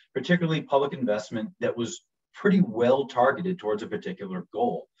 Particularly public investment that was pretty well targeted towards a particular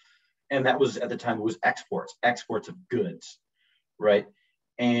goal, and that was at the time it was exports of goods, right?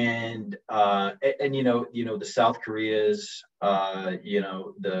 And the South Koreas,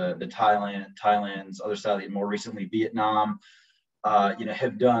 the Thailand's other side, more recently Vietnam,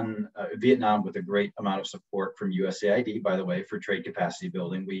 have done Vietnam with a great amount of support from USAID, by the way, for trade capacity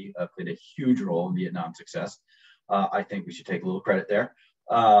building. We played a huge role in Vietnam's success. I think we should take a little credit there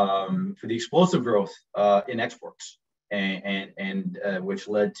for the explosive growth in exports, and which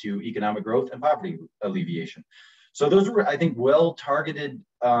led to economic growth and poverty alleviation. So those were, I think, well-targeted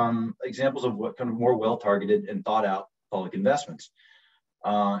examples of what kind of more well-targeted and thought-out public investments.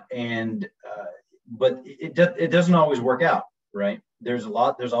 But it doesn't always work out, right? There's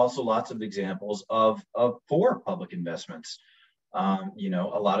also lots of examples of poor public investments. A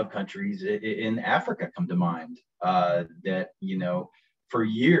lot of countries in Africa come to mind that for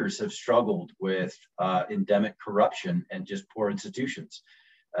years have struggled with endemic corruption and just poor institutions.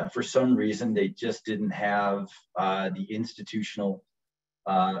 For some reason, they just didn't have the institutional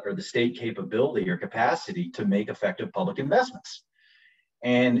or the state capability or capacity to make effective public investments.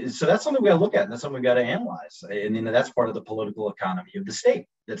 And so that's something we got to look at, and that's something we got to analyze. And that's part of the political economy of the state.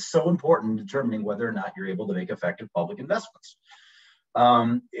 That's so important in determining whether or not you're able to make effective public investments.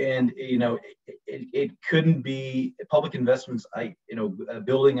 And it couldn't be public investments.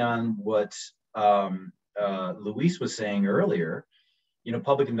 Building on what Luis was saying earlier,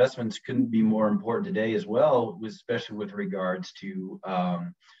 public investments couldn't be more important today as well, especially with regards to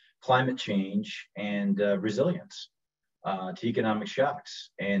climate change and resilience to economic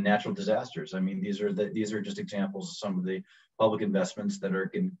shocks and natural disasters. I mean, these are just examples of some of the public investments that are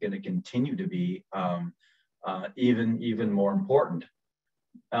going to continue to be even more important.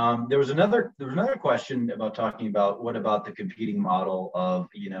 There was another question about talking about what about the competing model of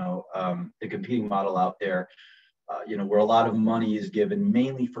the competing model out there, where a lot of money is given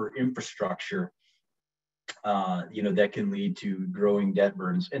mainly for infrastructure, that can lead to growing debt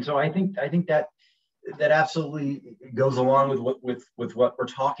burdens. And so I think that absolutely goes along with what we're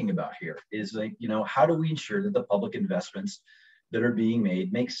talking about here is how do we ensure that the public investments that are being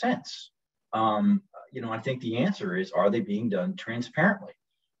made make sense? I think the answer is, are they being done transparently?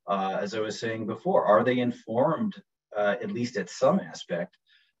 As I was saying before, are they informed, at least at some aspect,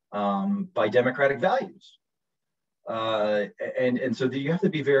 by democratic values? And so you have to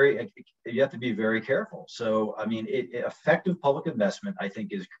be very careful. So I mean, effective public investment, I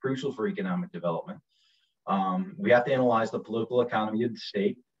think, is crucial for economic development. We have to analyze the political economy of the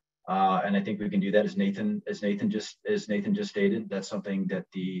state, and I think we can do that as Nathan just stated. That's something that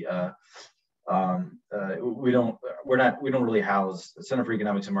we don't really house. The Center for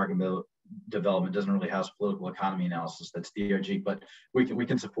Economics and Market Development doesn't really house political economy analysis. That's DRG, but we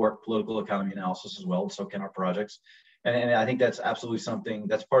can support political economy analysis as well. So can our projects, and I think that's absolutely something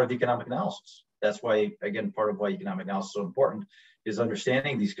that's part of the economic analysis. That's why, again, part of why economic analysis is so important is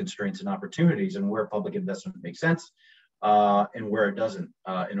understanding these constraints and opportunities and where public investment makes sense and where it doesn't,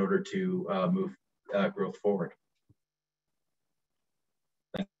 in order to move growth forward.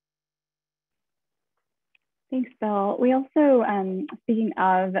 Thanks, Bill. We also, speaking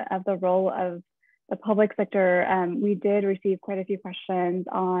of the role of the public sector, we did receive quite a few questions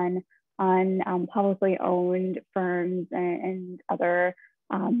on publicly owned firms and other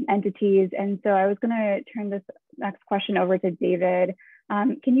entities. And so I was going to turn this next question over to David.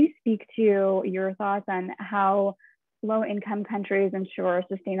 Can you speak to your thoughts on how low-income countries ensure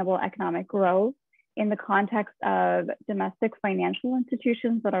sustainable economic growth in the context of domestic financial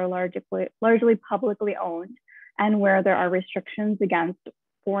institutions that are largely publicly owned, and where there are restrictions against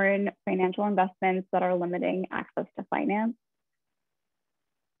foreign financial investments that are limiting access to finance?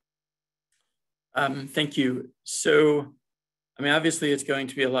 Thank you. So, I mean, obviously, it's going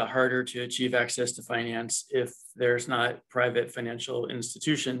to be a lot harder to achieve access to finance if there's not private financial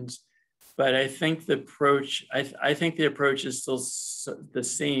institutions. But I think the approach, I think the approach is still the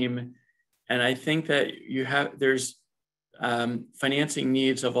same. And I think that there's financing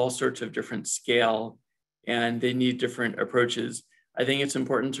needs of all sorts of different scale, and they need different approaches. I think it's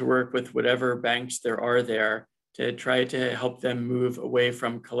important to work with whatever banks there are there to try to help them move away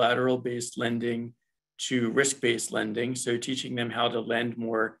from collateral-based lending to risk-based lending. So teaching them how to lend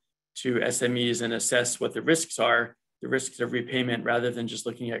more to SMEs and assess what the risks are, the risks of repayment, rather than just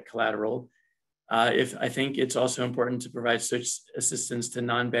looking at collateral. I think it's also important to provide such assistance to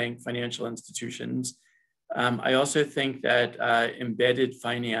non-bank financial institutions. I also think that embedded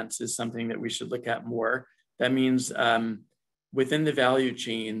finance is something that we should look at more. That means within the value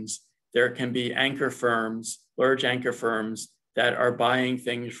chains, there can be anchor firms, large anchor firms that are buying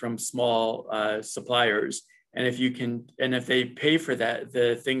things from small suppliers. And if they pay for that,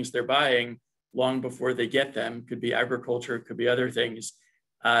 the things they're buying long before they get them, could be agriculture, could be other things,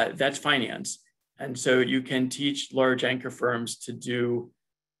 that's finance. And so you can teach large anchor firms to do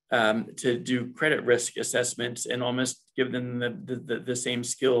credit risk assessments and almost give them the same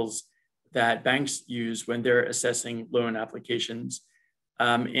skills that banks use when they're assessing loan applications.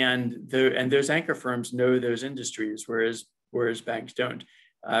 And those anchor firms know those industries, whereas banks don't.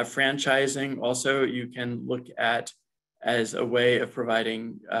 Franchising also you can look at as a way of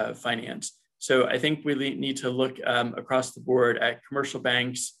providing finance. So I think we need to look across the board at commercial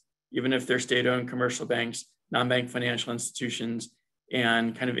banks, even if they're state-owned commercial banks, non-bank financial institutions,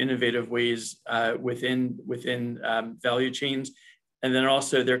 and kind of innovative ways within value chains. And then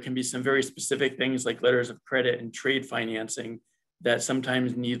also there can be some very specific things like letters of credit and trade financing that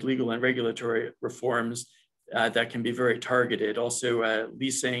sometimes need legal and regulatory reforms that can be very targeted. Also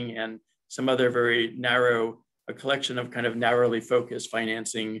leasing and some other very narrow, a collection of kind of narrowly focused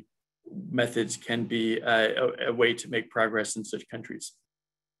financing methods can be a way to make progress in such countries.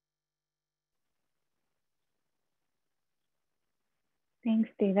 Thanks,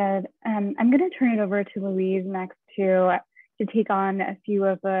 David. I'm going to turn it over to Louise next to take on a few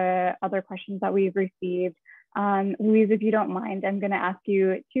of the other questions that we've received. Louise, if you don't mind, I'm going to ask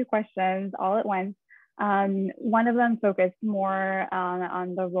you two questions all at once. One of them focused more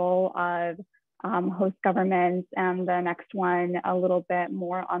on the role of host governments, and the next one a little bit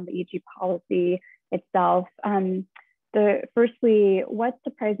more on the EG policy itself. Firstly, what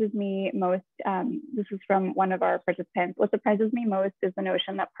surprises me most, this is from one of our participants, what surprises me most is the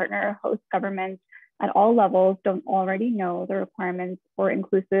notion that partner host governments at all levels don't already know the requirements for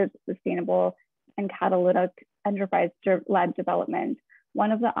inclusive, sustainable, and catalytic enterprise-led development.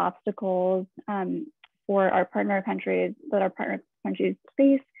 One of the obstacles for our partner countries that our partner countries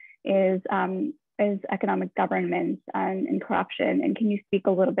face is economic governance and corruption. And can you speak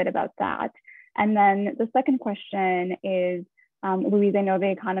a little bit about that? And then the second question is, Louise, I know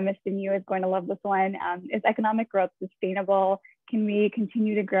the economist in you is going to love this one. Is economic growth sustainable? Can we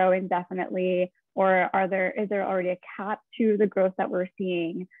continue to grow indefinitely? Or is there already a cap to the growth that we're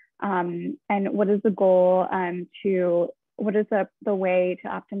seeing? And what is the goal what is the way to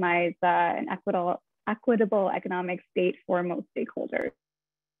optimize an equitable economic state for most stakeholders?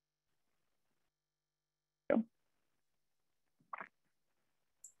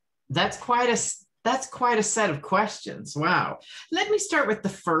 That's quite a set of questions. Wow. Let me start with the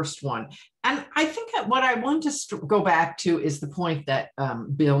first one. And I think that what I want to go back to is the point that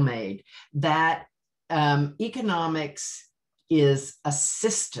Bill made, that economics is a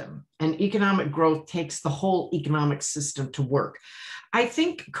system, and economic growth takes the whole economic system to work. I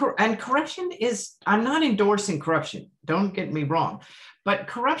think, and corruption is, I'm not endorsing corruption, don't get me wrong, but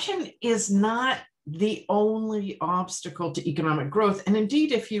corruption is not the only obstacle to economic growth. And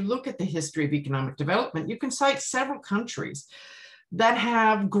indeed, if you look at the history of economic development, you can cite several countries that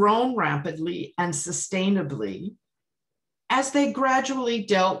have grown rapidly and sustainably as they gradually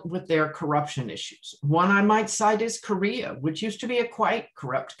dealt with their corruption issues. One I might cite is Korea, which used to be a quite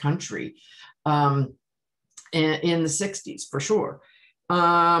corrupt country in the 60s, for sure.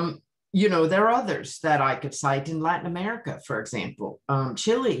 You know, there are others that I could cite in Latin America, for example.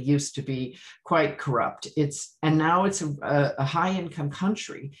 Chile used to be quite corrupt. And now it's a high-income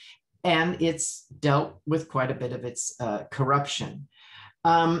country, and it's dealt with quite a bit of its corruption.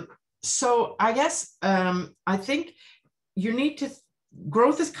 So I guess I think you need to,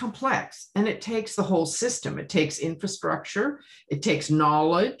 growth is complex, and it takes the whole system. It takes infrastructure, it takes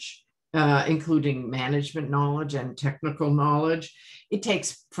knowledge, including management knowledge and technical knowledge. It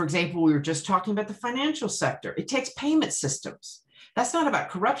takes, for example, we were just talking about the financial sector. It takes payment systems. That's not about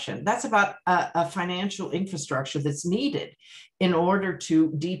corruption. That's about a financial infrastructure that's needed in order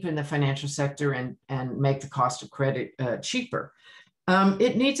to deepen the financial sector and make the cost of credit cheaper.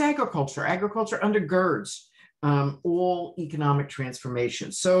 It needs agriculture. Agriculture undergirds all economic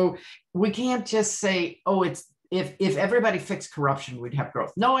transformation. So we can't just say, oh, if everybody fixed corruption, we'd have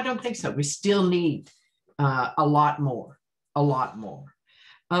growth. No, I don't think so. We still need a lot more.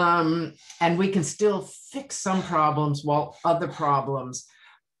 And we can still fix some problems while other problems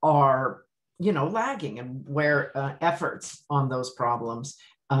are, you know, lagging, and where efforts on those problems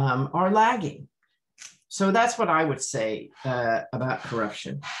are lagging. So that's what I would say about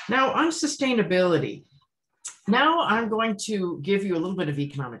corruption. Now, on sustainability, now I'm going to give you a little bit of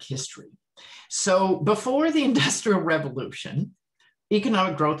economic history. So before the Industrial Revolution,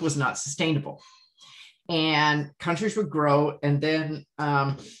 economic growth was not sustainable. And countries would grow, and then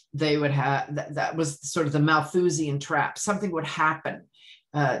they would have, that was sort of the Malthusian trap. Something would happen,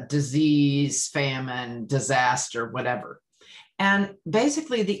 disease, famine, disaster, whatever. And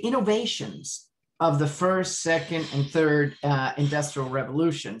basically the innovations of the first, second, and third industrial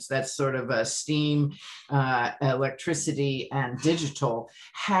revolutions, that's sort of steam, electricity, and digital,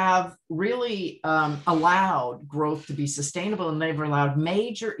 have really allowed growth to be sustainable, and they've allowed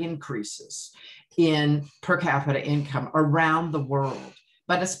major increases in per capita income around the world,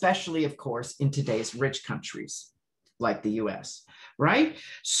 but especially, of course, in today's rich countries like the US, right?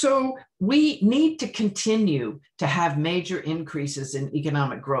 So we need to continue to have major increases in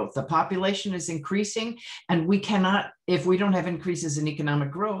economic growth. The population is increasing, and we cannot, if we don't have increases in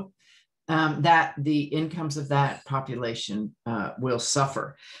economic growth, that the incomes of that population will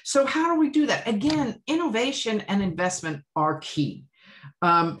suffer. So how do we do that? Again, innovation and investment are key.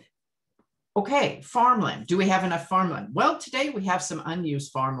 Okay, farmland. Do we have enough farmland? Well, today we have some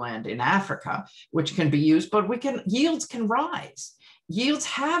unused farmland in Africa, which can be used, but yields can rise. Yields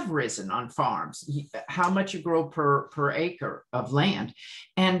have risen on farms, how much you grow per acre of land,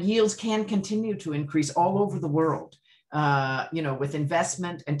 and yields can continue to increase all over the world, you know, with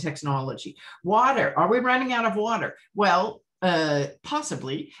investment and technology. Water, are we running out of water? Well,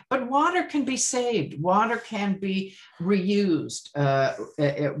 possibly, but water can be saved. Water can be reused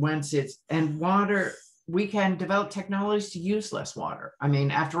once and water we can develop technologies to use less water. I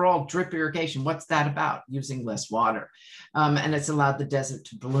mean, after all, drip irrigation, what's that about? Using less water. And it's allowed the desert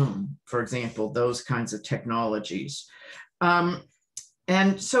to bloom, for example, those kinds of technologies.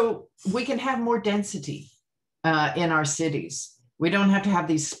 And so we can have more density in our cities. We don't have to have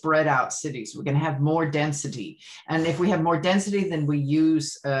these spread out cities. We can have more density. And if we have more density, then we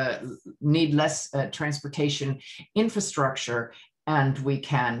need less transportation infrastructure, and we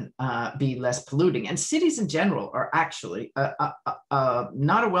can be less polluting. And cities in general are actually,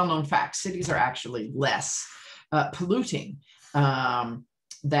 not a well-known fact, cities are actually less polluting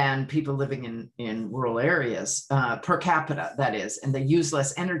than people living in rural areas, per capita, that is, and they use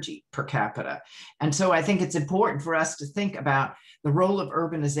less energy per capita. And so I think it's important for us to think about the role of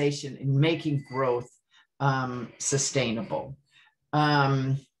urbanization in making growth sustainable.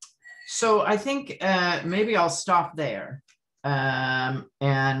 So I think maybe I'll stop there,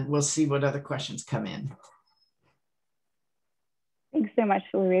 and we'll see what other questions come in. Thanks so much,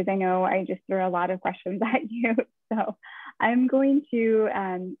 Louise. I know I just threw a lot of questions at you, so I'm going to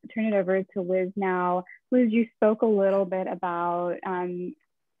turn it over to Liz now. Liz, you spoke a little bit about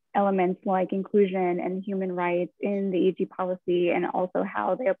elements like inclusion and human rights in the EG policy and also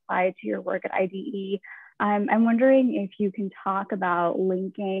how they apply to your work at IDE. I'm wondering if you can talk about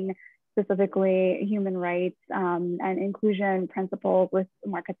linking specifically human rights and inclusion principles with the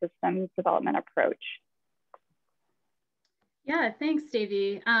market systems development approach. Yeah, thanks,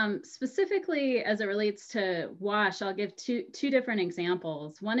 Davey. Specifically, as it relates to WASH, I'll give two different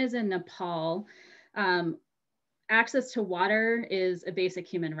examples. One is in Nepal. Access to water is a basic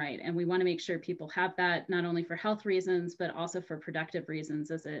human right, and we want to make sure people have that not only for health reasons, but also for productive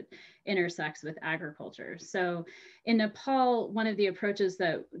reasons as it intersects with agriculture. So in Nepal, one of the approaches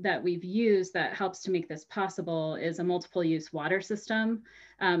that we've used that helps to make this possible is a multiple use water system.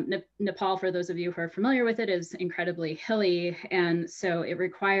 Nepal, for those of you who are familiar with it, is incredibly hilly, and so it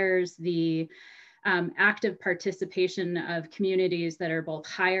requires the active participation of communities that are both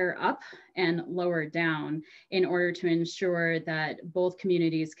higher up and lower down in order to ensure that both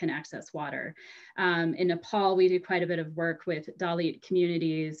communities can access water. In Nepal, we do quite a bit of work with Dalit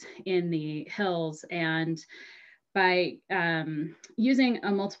communities in the hills, and by using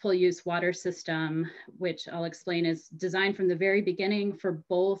a multiple use water system, which I'll explain is designed from the very beginning for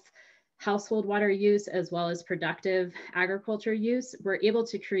both household water use as well as productive agriculture use, we're able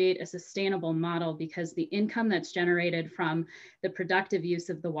to create a sustainable model because the income that's generated from the productive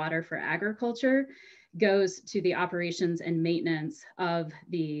use of the water for agriculture goes to the operations and maintenance of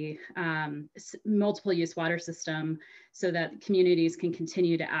the multiple use water system so that communities can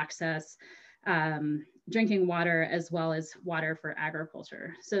continue to access drinking water as well as water for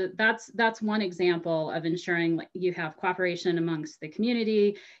agriculture. So that's one example of ensuring you have cooperation amongst the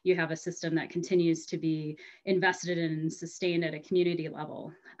community, you have a system that continues to be invested in and sustained at a community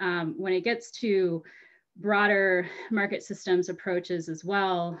level. When it gets to broader market systems approaches as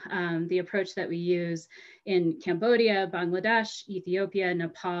well, the approach that we use in Cambodia, Bangladesh, Ethiopia,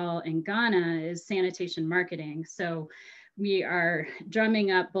 Nepal, and Ghana is sanitation marketing. So we are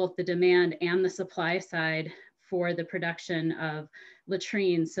drumming up both the demand and the supply side for the production of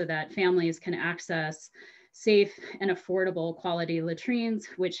latrines so that families can access safe and affordable quality latrines,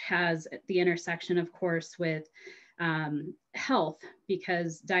 which has the intersection, of course, with health,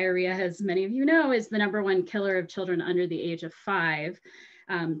 because diarrhea, as many of you know, is the #1 killer of children under the age of 5.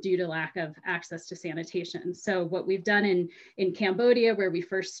 Due to lack of access to sanitation. So what we've done in Cambodia, where we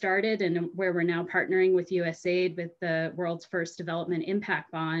first started and where we're now partnering with USAID with the world's first development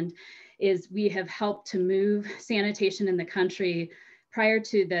impact bond, is we have helped to move sanitation in the country prior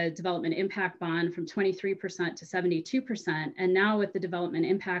to the development impact bond from 23% to 72%. And now with the development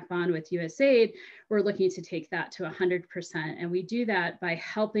impact bond with USAID, we're looking to take that to 100%. And we do that by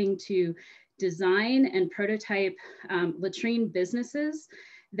helping to design and prototype latrine businesses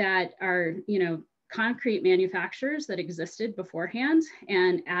that are, concrete manufacturers that existed beforehand,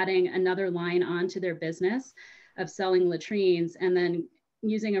 and adding another line onto their business of selling latrines, and then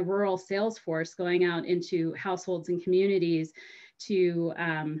using a rural sales force going out into households and communities to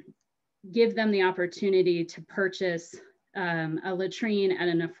give them the opportunity to purchase a latrine at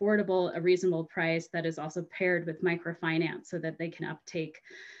an affordable, a reasonable price that is also paired with microfinance so that they can uptake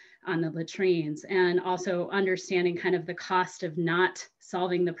on the latrines, and also understanding kind of the cost of not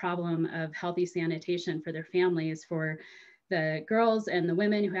solving the problem of healthy sanitation for their families, for the girls and the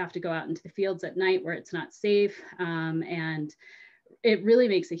women who have to go out into the fields at night where it's not safe, and it really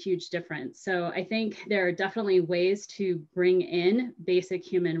makes a huge difference. So I think there are definitely ways to bring in basic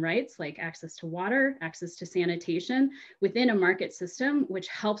human rights like access to water, access to sanitation within a market system, which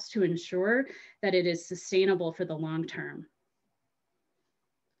helps to ensure that it is sustainable for the long term.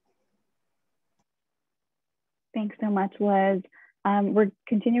 Thanks so much, Liz. We're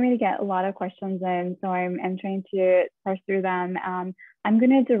continuing to get a lot of questions in, so I'm trying to parse through them. I'm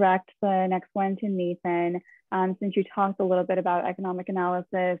going to direct the next one to Nathan, since you talked a little bit about economic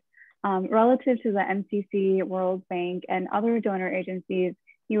analysis. Relative to the MCC, World Bank, and other donor agencies,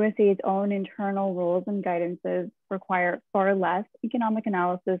 USAID's own internal rules and guidances require far less economic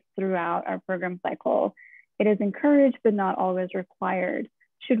analysis throughout our program cycle. It is encouraged, but not always required.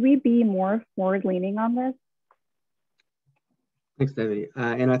 Should we be more forward-leaning on this? Thanks, Debbie.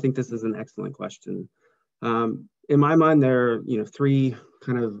 And I think this is an excellent question. In my mind, there are three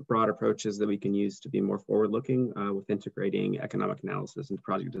kind of broad approaches that we can use to be more forward-looking with integrating economic analysis into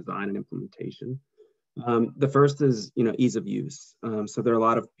project design and implementation. The first is ease of use. So there are a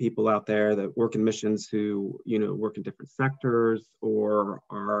lot of people out there that work in missions who work in different sectors or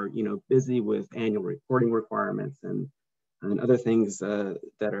are busy with annual reporting requirements and other things that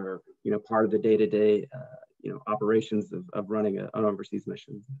are part of the day-to-day operations of running an overseas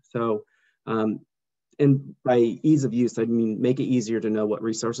mission. So and by ease of use, I mean make it easier to know what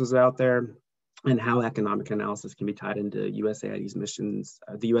resources are out there and how economic analysis can be tied into USAID's missions,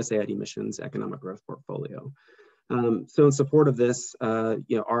 the USAID missions economic growth portfolio. So in support of this,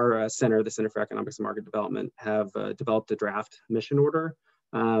 our center, the Center for Economics and Market Development, have developed a draft mission order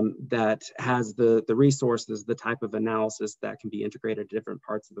that has the resources, the type of analysis that can be integrated to different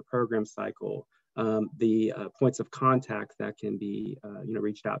parts of the program cycle, the points of contact that can be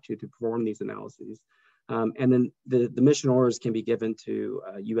reached out to perform these analyses. And then the mission orders can be given to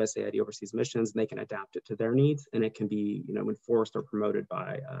USAID overseas missions, and they can adapt it to their needs, and it can be enforced or promoted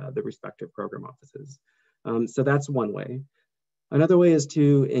by the respective program offices. So that's one way. Another way is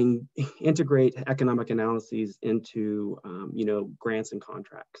to integrate economic analyses into grants and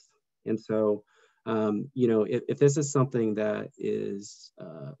contracts. And so if this is something that is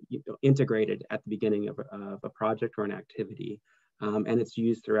integrated at the beginning of a project or an activity, and it's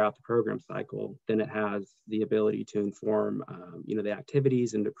used throughout the program cycle, then it has the ability to inform the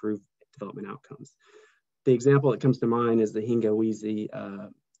activities and improve development outcomes. The example that comes to mind is the Hingawizi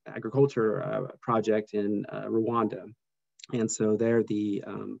agriculture project in Rwanda. And so there the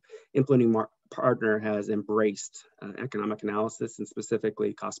implementing partner has embraced economic analysis and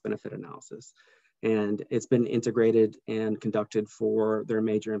specifically cost-benefit analysis. And it's been integrated and conducted for their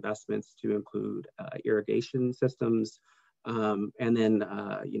major investments to include irrigation systems, and then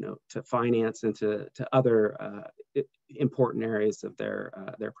to finance and to other important areas of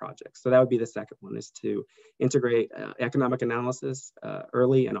their projects. So that would be the second one, is to integrate economic analysis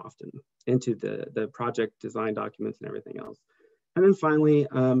early and often into the project design documents and everything else. And then finally,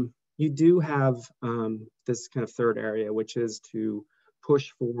 you do have this kind of third area, which is to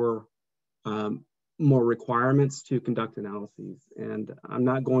push for more requirements to conduct analyses. And I'm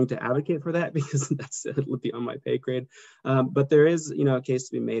not going to advocate for that because that's beyond my pay grade. But there is, a case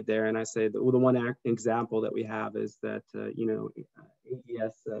to be made there. And I say that the one example that we have is that,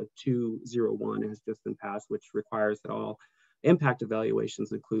 AES 201 has just been passed, which requires that all impact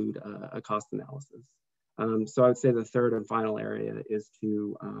evaluations include a cost analysis. So I would say the third and final area is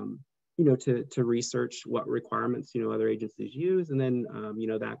to to research what requirements, other agencies use, and then,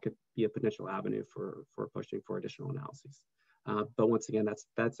 that could be a potential avenue for pushing for additional analyses. But once again,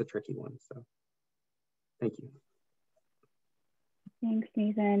 that's a tricky one. So thank you. Thanks,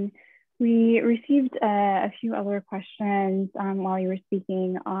 Nathan. We received a few other questions while you were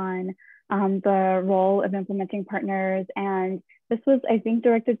speaking on the role of implementing partners. And this was, I think,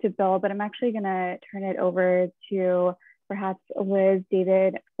 directed to Bill, but I'm actually going to turn it over to perhaps Liz,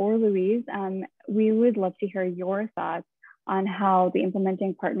 David, or Louise. We would love to hear your thoughts on how the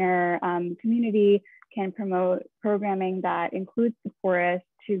implementing partner community can promote programming that includes the poorest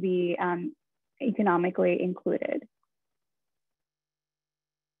to be economically included.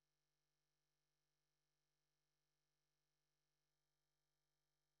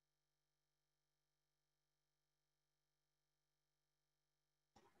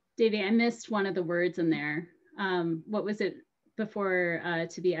 Davey, I missed one of the words in there. What was it before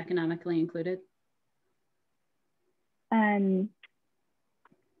to be economically included?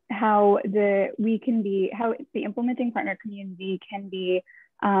 How the implementing partner community can be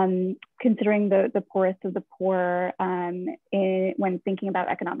considering the poorest of the poor when thinking about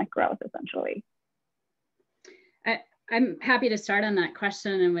economic growth, essentially. I'm happy to start on that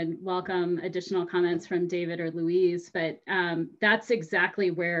question and would welcome additional comments from David or Louise, but that's exactly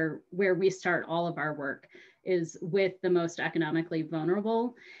where we start all of our work, is with the most economically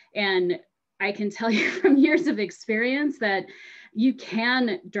vulnerable. And I can tell you from years of experience that you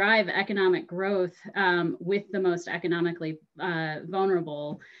can drive economic growth with the most economically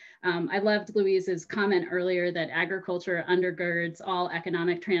vulnerable. I loved Louise's comment earlier that agriculture undergirds all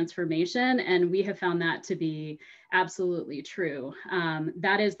economic transformation, and we have found that to be absolutely true.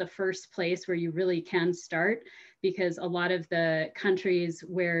 That is the first place where you really can start, because a lot of the countries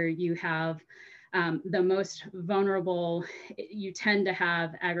where you have the most vulnerable, you tend to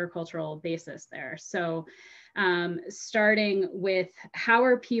have agricultural basis there. So starting with, how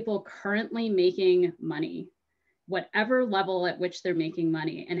are people currently making money, whatever level at which they're making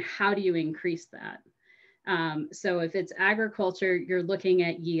money, and how do you increase that? So if it's agriculture, you're looking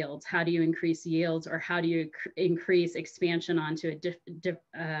at yields. How do you increase yields, or how do you increase expansion onto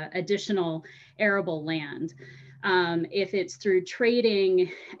additional arable land? If it's through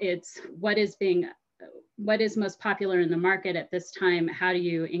trading, it's what is most popular in the market at this time. How do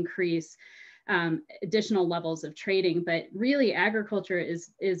you increase additional levels of trading? But really, agriculture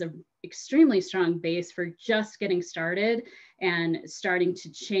is an extremely strong base for just getting started and starting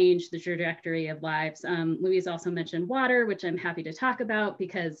to change the trajectory of lives. Louise also mentioned water, which I'm happy to talk about,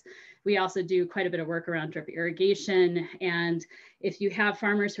 because we also do quite a bit of work around drip irrigation. And if you have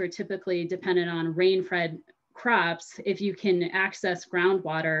farmers who are typically dependent on rain-fed crops, if you can access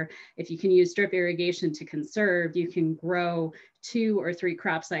groundwater, if you can use drip irrigation to conserve, you can grow 2 or 3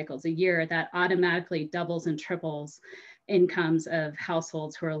 crop cycles a year. That automatically doubles and triples incomes of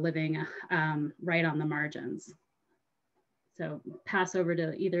households who are living right on the margins. So pass over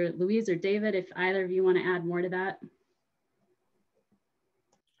to either Louise or David, if either of you want to add more to that.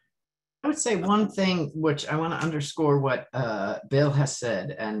 I would say one thing, which I want to underscore what Bill has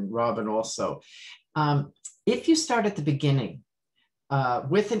said, and Robin also. If you start at the beginning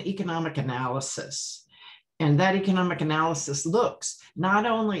with an economic analysis, and that economic analysis looks not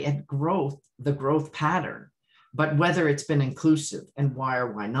only at growth, the growth pattern, but whether it's been inclusive and why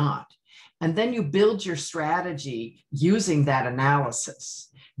or why not. And then you build your strategy using that analysis.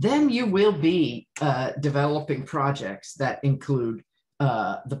 Then you will be developing projects that include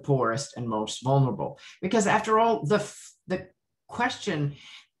the poorest and most vulnerable. Because after all, the question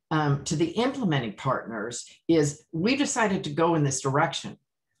to the implementing partners is, we decided to go in this direction.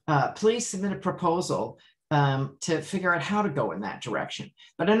 Please submit a proposal to figure out how to go in that direction.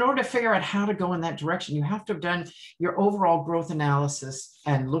 But in order to figure out how to go in that direction, you have to have done your overall growth analysis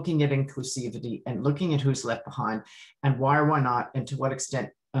and looking at inclusivity and looking at who's left behind and why or why not, and to what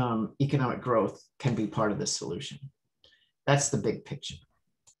extent economic growth can be part of the solution. That's the big picture.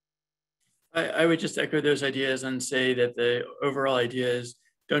 I would just echo those ideas and say that the overall idea is,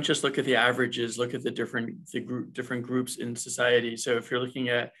 don't just look at the averages, look at the different groups in society. So if you're looking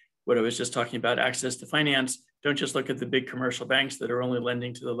at what I was just talking about, access to finance, don't just look at the big commercial banks that are only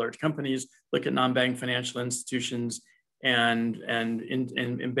lending to the large companies, look at non-bank financial institutions and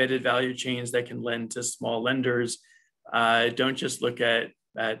embedded value chains that can lend to small lenders. Don't just look at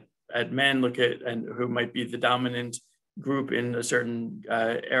men, look at who might be the dominant group in a certain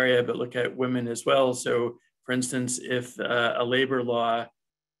area, but look at women as well. So for instance, if a labor law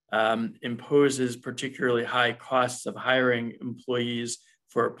imposes particularly high costs of hiring employees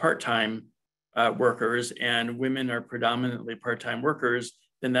for part-time workers, and women are predominantly part-time workers,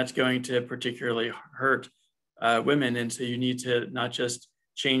 then that's going to particularly hurt women. And so you need to not just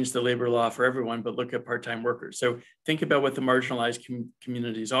change the labor law for everyone, but look at part-time workers. So think about what the marginalized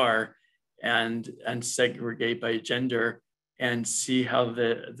communities are and segregate by gender and see how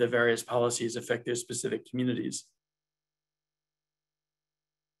the various policies affect those specific communities.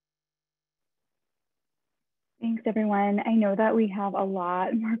 Thanks, everyone. I know that we have a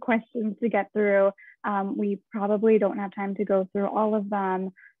lot more questions to get through. We probably don't have time to go through all of them,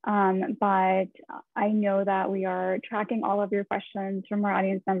 but I know that we are tracking all of your questions from our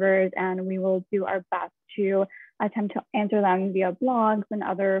audience members, and we will do our best to attempt to answer them via blogs and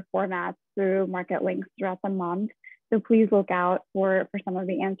other formats through Marketlinks throughout the month. So please look out for some of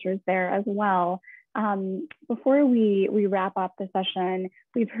the answers there as well. Before we wrap up the session,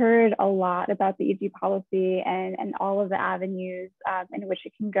 we've heard a lot about the EG policy and all of the avenues in which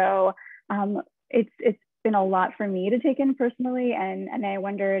it can go. It's been a lot for me to take in personally, and I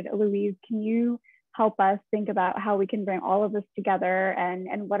wondered, Louise, can you help us think about how we can bring all of this together,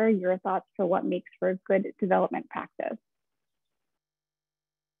 and what are your thoughts for what makes for good development practice?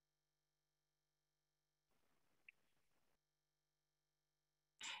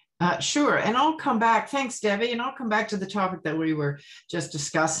 Sure, and I'll come back. Thanks, Debbie, and I'll come back to the topic that we were just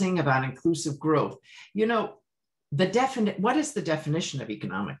discussing about inclusive growth. You know, what is the definition of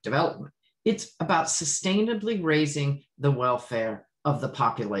economic development? It's about sustainably raising the welfare of the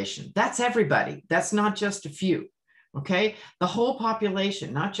population. That's everybody. That's not just a few. Okay, the whole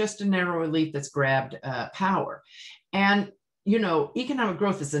population, not just a narrow elite that's grabbed power. And you know, economic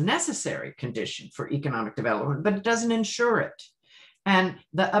growth is a necessary condition for economic development, but it doesn't ensure it. And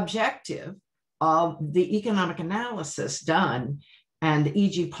the objective of the economic analysis done and the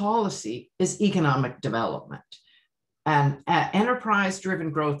EG policy is economic development. And enterprise-driven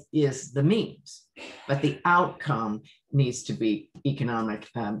growth is the means, but the outcome needs to be economic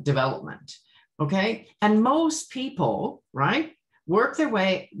development. Okay, and most people, right, work their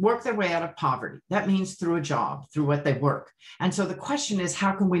way out of poverty. That means through a job, through what they work. And so the question is,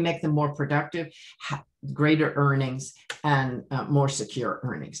 how can we make them more productive, greater earnings, and more secure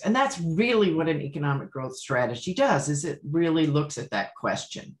earnings? And that's really what an economic growth strategy does, is it really looks at that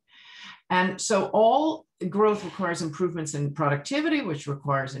question. And so all growth requires improvements in productivity, which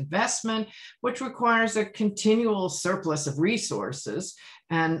requires investment, which requires a continual surplus of resources,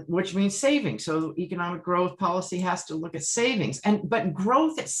 and which means savings. So economic growth policy has to look at savings, but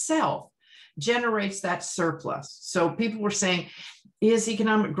growth itself generates that surplus. So people were saying, is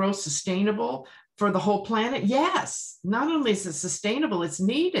economic growth sustainable for the whole planet? Yes, not only is it sustainable, it's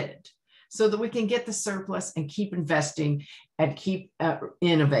needed so that we can get the surplus and keep investing and keep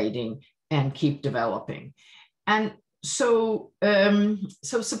innovating and keep developing. And so,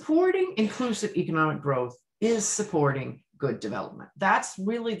 so supporting inclusive economic growth is supporting good development. That's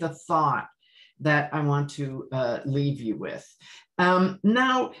really the thought that I want to leave you with.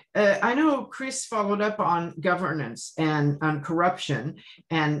 Now, I know Chris followed up on governance and on corruption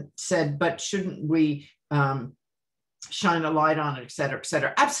and said, but shouldn't we shine a light on it, et cetera, et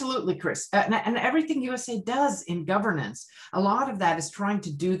cetera. Absolutely, Chris. And everything USAID does in governance, a lot of that is trying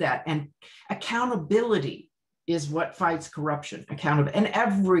to do that. And accountability is what fights corruption, accountability in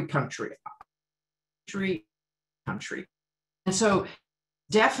every country. And so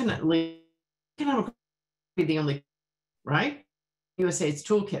definitely, economic be the only, right? USAID's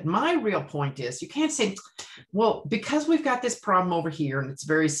toolkit. My real point is you can't say, well, because we've got this problem over here and it's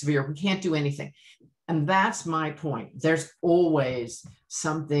very severe, we can't do anything. And that's my point. There's always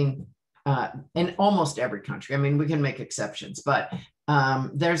something in almost every country. I mean, we can make exceptions, but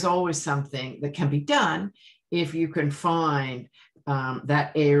there's always something that can be done if you can find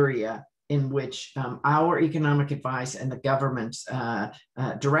that area in which our economic advice and the government's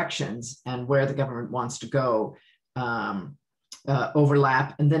directions and where the government wants to go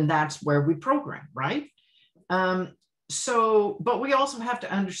overlap. And then that's where we program, right? But we also have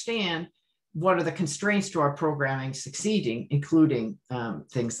to understand what are the constraints to our programming succeeding, including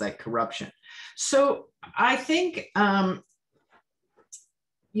things like corruption. So I think,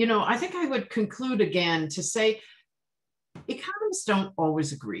 you know, I think I would conclude again to say economists don't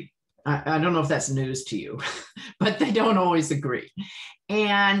always agree. I don't know if that's news to you, but they don't always agree.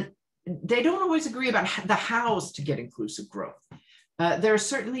 And they don't always agree about the hows to get inclusive growth. There are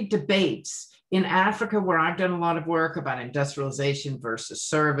certainly debates in Africa, where I've done a lot of work about industrialization versus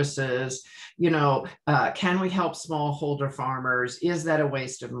services. You know, can we help smallholder farmers? Is that a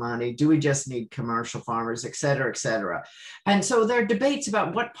waste of money? Do we just need commercial farmers, et cetera, et cetera? And so there are debates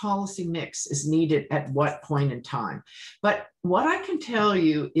about what policy mix is needed at what point in time. But what I can tell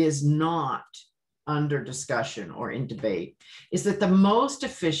you is not under discussion or in debate is that the most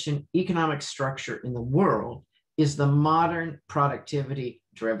efficient economic structure in the world is the modern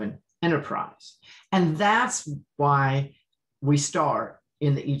productivity-driven enterprise. And that's why we start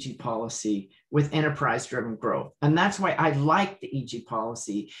in the EG policy with enterprise-driven growth. And that's why I like the EG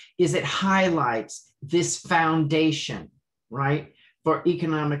policy, is it highlights this foundation, right, for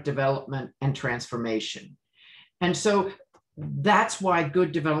economic development and transformation. And so that's why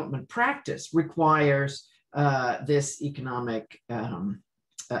good development practice requires this economic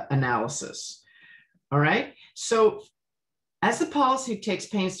analysis. All right, so as the policy takes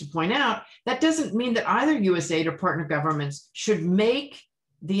pains to point out, that doesn't mean that either USAID or partner governments should make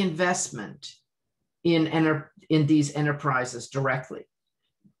the investment in these enterprises directly.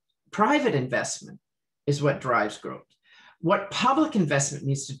 Private investment is what drives growth. What public investment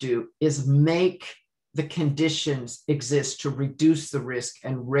needs to do is make the conditions exist to reduce the risk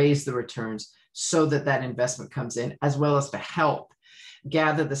and raise the returns so that that investment comes in, as well as to help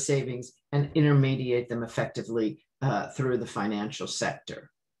gather the savings and intermediate them effectively through the financial sector.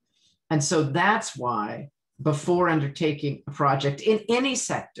 And so that's why before undertaking a project in any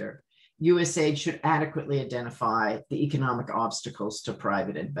sector, USAID should adequately identify the economic obstacles to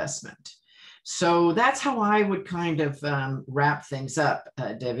private investment. So that's how I would kind of wrap things up,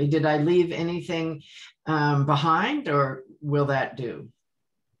 Debbie. Did I leave anything behind, or will that do?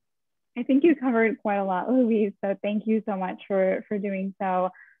 I think you covered quite a lot, Louise, so thank you so much for doing so.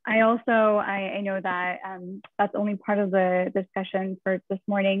 I know that that's only part of the discussion for this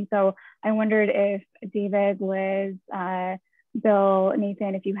morning, so I wondered if David, Liz, Bill,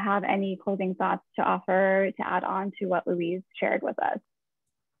 Nathan, if you have any closing thoughts to offer to add on to what Louise shared with us.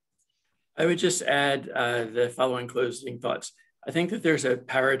 I would just add the following closing thoughts. I think that there's a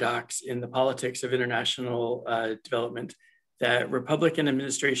paradox in the politics of international development, that Republican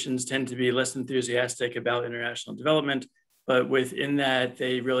administrations tend to be less enthusiastic about international development, but within that,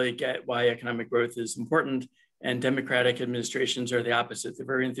 they really get why economic growth is important. And Democratic administrations are the opposite. They're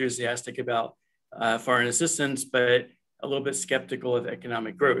very enthusiastic about foreign assistance, but a little bit skeptical of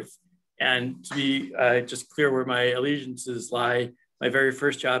economic growth. And to be just clear where my allegiances lie, my very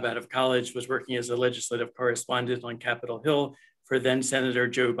first job out of college was working as a legislative correspondent on Capitol Hill for then Senator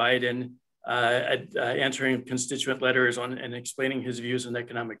Joe Biden, answering constituent letters on and explaining his views on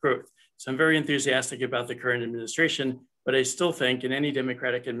economic growth. So I'm very enthusiastic about the current administration, but I still think in any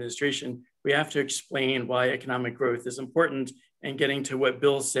Democratic administration, we have to explain why economic growth is important, and getting to what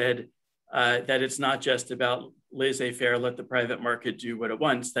Bill said, that it's not just about laissez-faire, let the private market do what it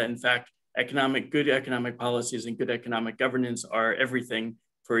wants, that in fact, good economic policies and good economic governance are everything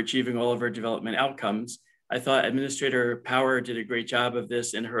for achieving all of our development outcomes. I thought Administrator Power did a great job of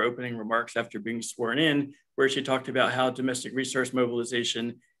this in her opening remarks after being sworn in, where she talked about how domestic resource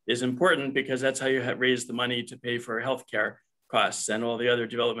mobilization is important because that's how you raise the money to pay for healthcare costs and all the other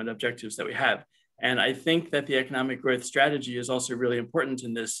development objectives that we have. And I think that the economic growth strategy is also really important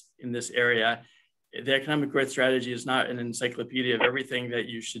in this area. The economic growth strategy is not an encyclopedia of everything that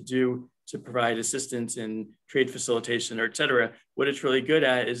you should do to provide assistance in trade facilitation or et cetera. What it's really good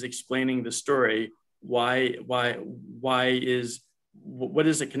at is explaining the story. What is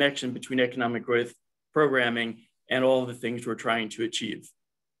the connection between economic growth programming and all of the things we're trying to achieve?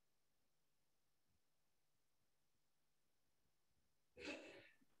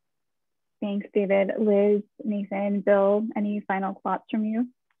 Thanks, David. Liz, Nathan, Bill, any final thoughts from you?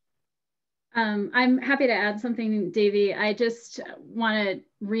 I'm happy to add something, Davey. I just want to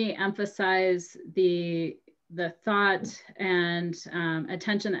re-emphasize the thought and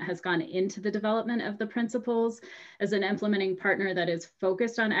attention that has gone into the development of the principles. As an implementing partner that is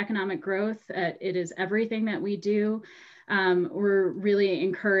focused on economic growth, it is everything that we do. We're really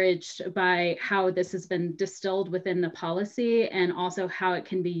encouraged by how this has been distilled within the policy, and also how it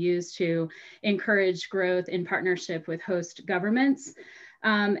can be used to encourage growth in partnership with host governments.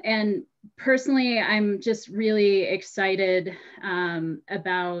 And personally, I'm just really excited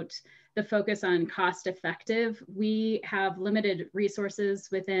about the focus on cost effective. We have limited resources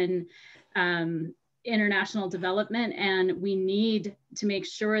within international development, and we need to make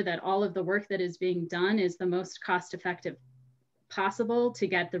sure that all of the work that is being done is the most cost effective possible to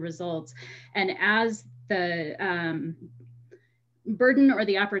get the results. And as the burden or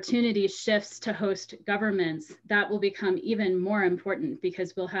the opportunity shifts to host governments, that will become even more important,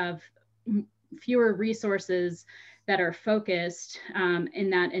 because we'll have fewer resources that are focused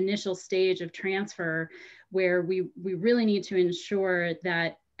in that initial stage of transfer, where we really need to ensure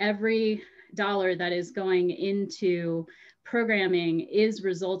that every dollar that is going into programming is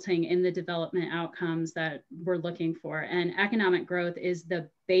resulting in the development outcomes that we're looking for. And economic growth is the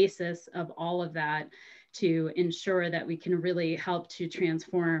basis of all of that, to ensure that we can really help to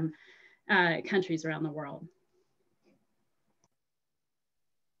transform countries around the world.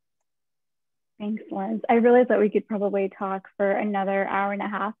 Thanks, Liz. I realize that we could probably talk for another hour and a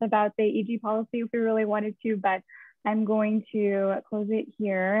half about the EG policy if we really wanted to, but I'm going to close it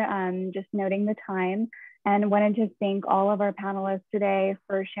here, just noting the time, and wanted to thank all of our panelists today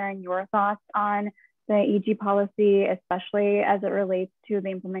for sharing your thoughts on the EG policy, especially as it relates to the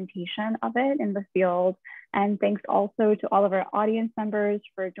implementation of it in the field. And thanks also to all of our audience members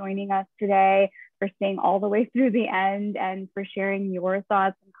for joining us today, for staying all the way through the end, and for sharing your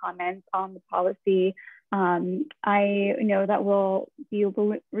thoughts and comments on the policy. I know that we'll be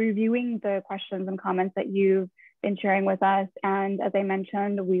reviewing the questions and comments that you've been sharing with us. And as I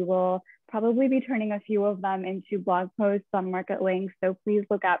mentioned, we will probably be turning a few of them into blog posts on Marketlinks, so please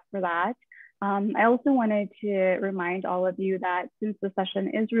look out for that. I also wanted to remind all of you that since the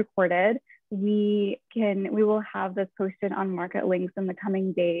session is recorded, we will have this posted on Marketlinks in the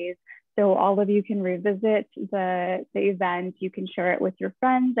coming days. So all of you can revisit the event. You can share it with your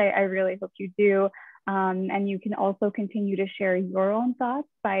friends. I really hope you do. And you can also continue to share your own thoughts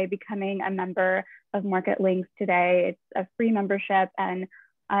by becoming a member of Marketlinks today. It's a free membership, and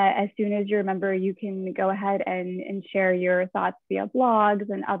as soon as you're a member, you can go ahead and share your thoughts via blogs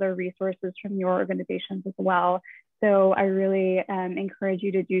and other resources from your organizations as well. So I really encourage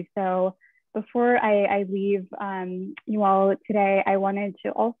you to do so. Before I leave you all today, I wanted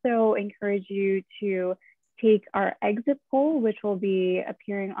to also encourage you to take our exit poll, which will be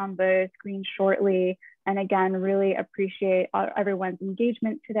appearing on the screen shortly. And again, really appreciate everyone's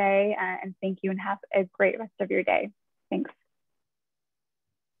engagement today, and thank you, and have a great rest of your day. Thanks.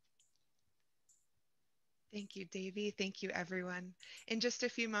 Thank you, Davy. Thank you, everyone. In just a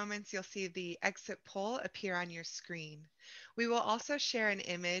few moments, you'll see the exit poll appear on your screen. We will also share an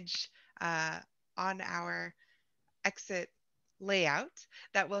image on our exit layout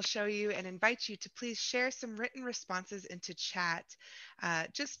that will show you and invite you to please share some written responses into chat,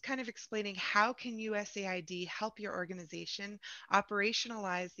 just kind of explaining how can USAID help your organization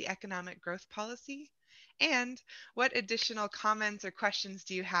operationalize the economic growth policy, and what additional comments or questions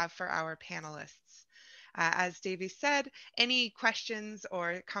do you have for our panelists. As Davy said, any questions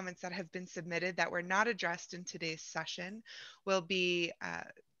or comments that have been submitted that were not addressed in today's session will be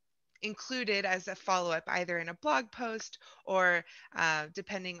included as a follow-up either in a blog post or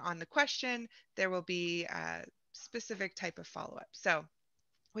depending on the question, there will be a specific type of follow-up. So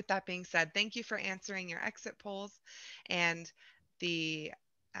with that being said, thank you for answering your exit polls, and the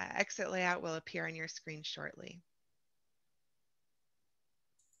exit layout will appear on your screen shortly.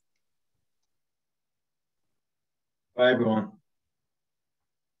 Bye, everyone.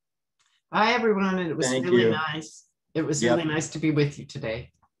 Bye, everyone. And it was Thank really you. nice. It was Yep. really nice to be with you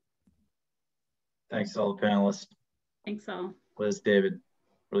today. Thanks to all the panelists. Thanks all. Liz, David,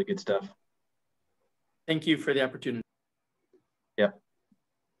 really good stuff. Thank you for the opportunity. Yep.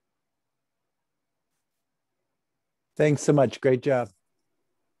 Thanks so much. Great job.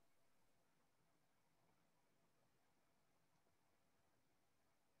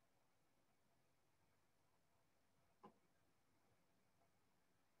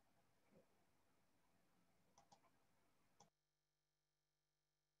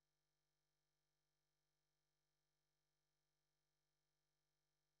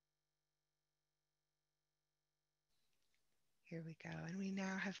 Here we go. And we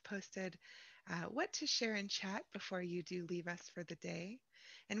now have posted what to share in chat before you do leave us for the day.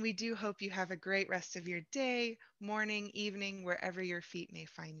 And we do hope you have a great rest of your day, morning, evening, wherever your feet may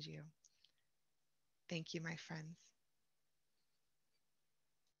find you. Thank you, my friends.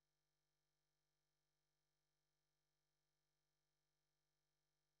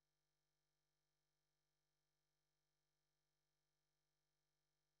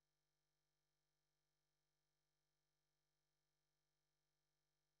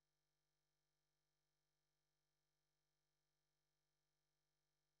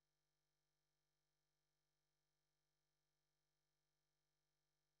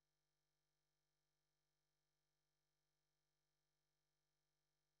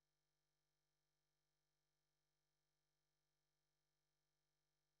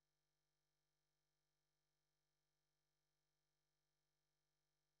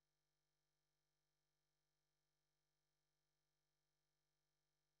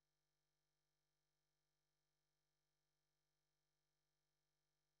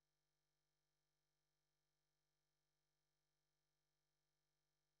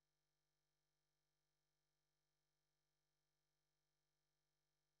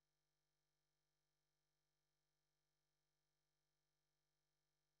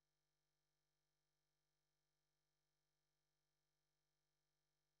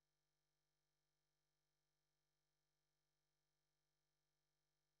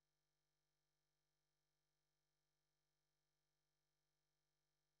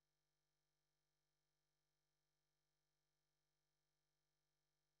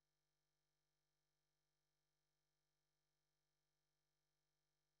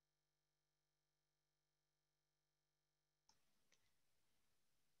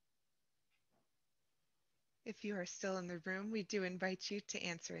 If you are still in the room, we do invite you to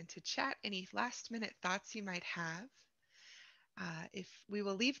answer into chat any last minute thoughts you might have. If we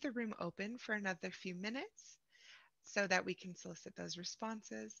will leave the room open for another few minutes so that we can solicit those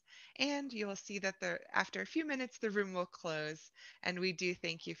responses. And you will see that after a few minutes, the room will close. And we do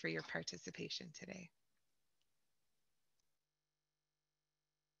thank you for your participation today.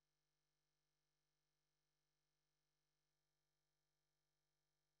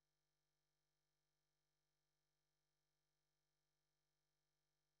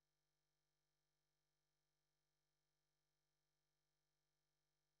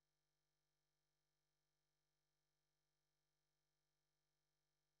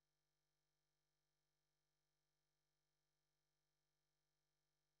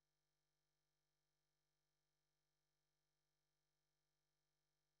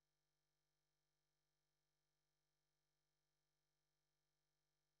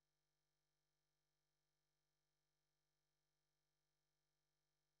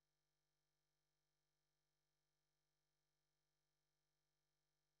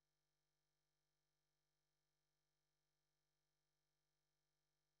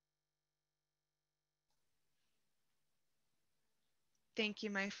 Thank you,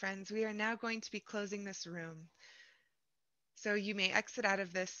 my friends. We are now going to be closing this room. So you may exit out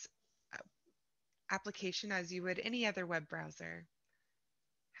of this application as you would any other web browser.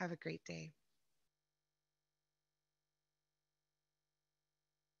 Have a great day.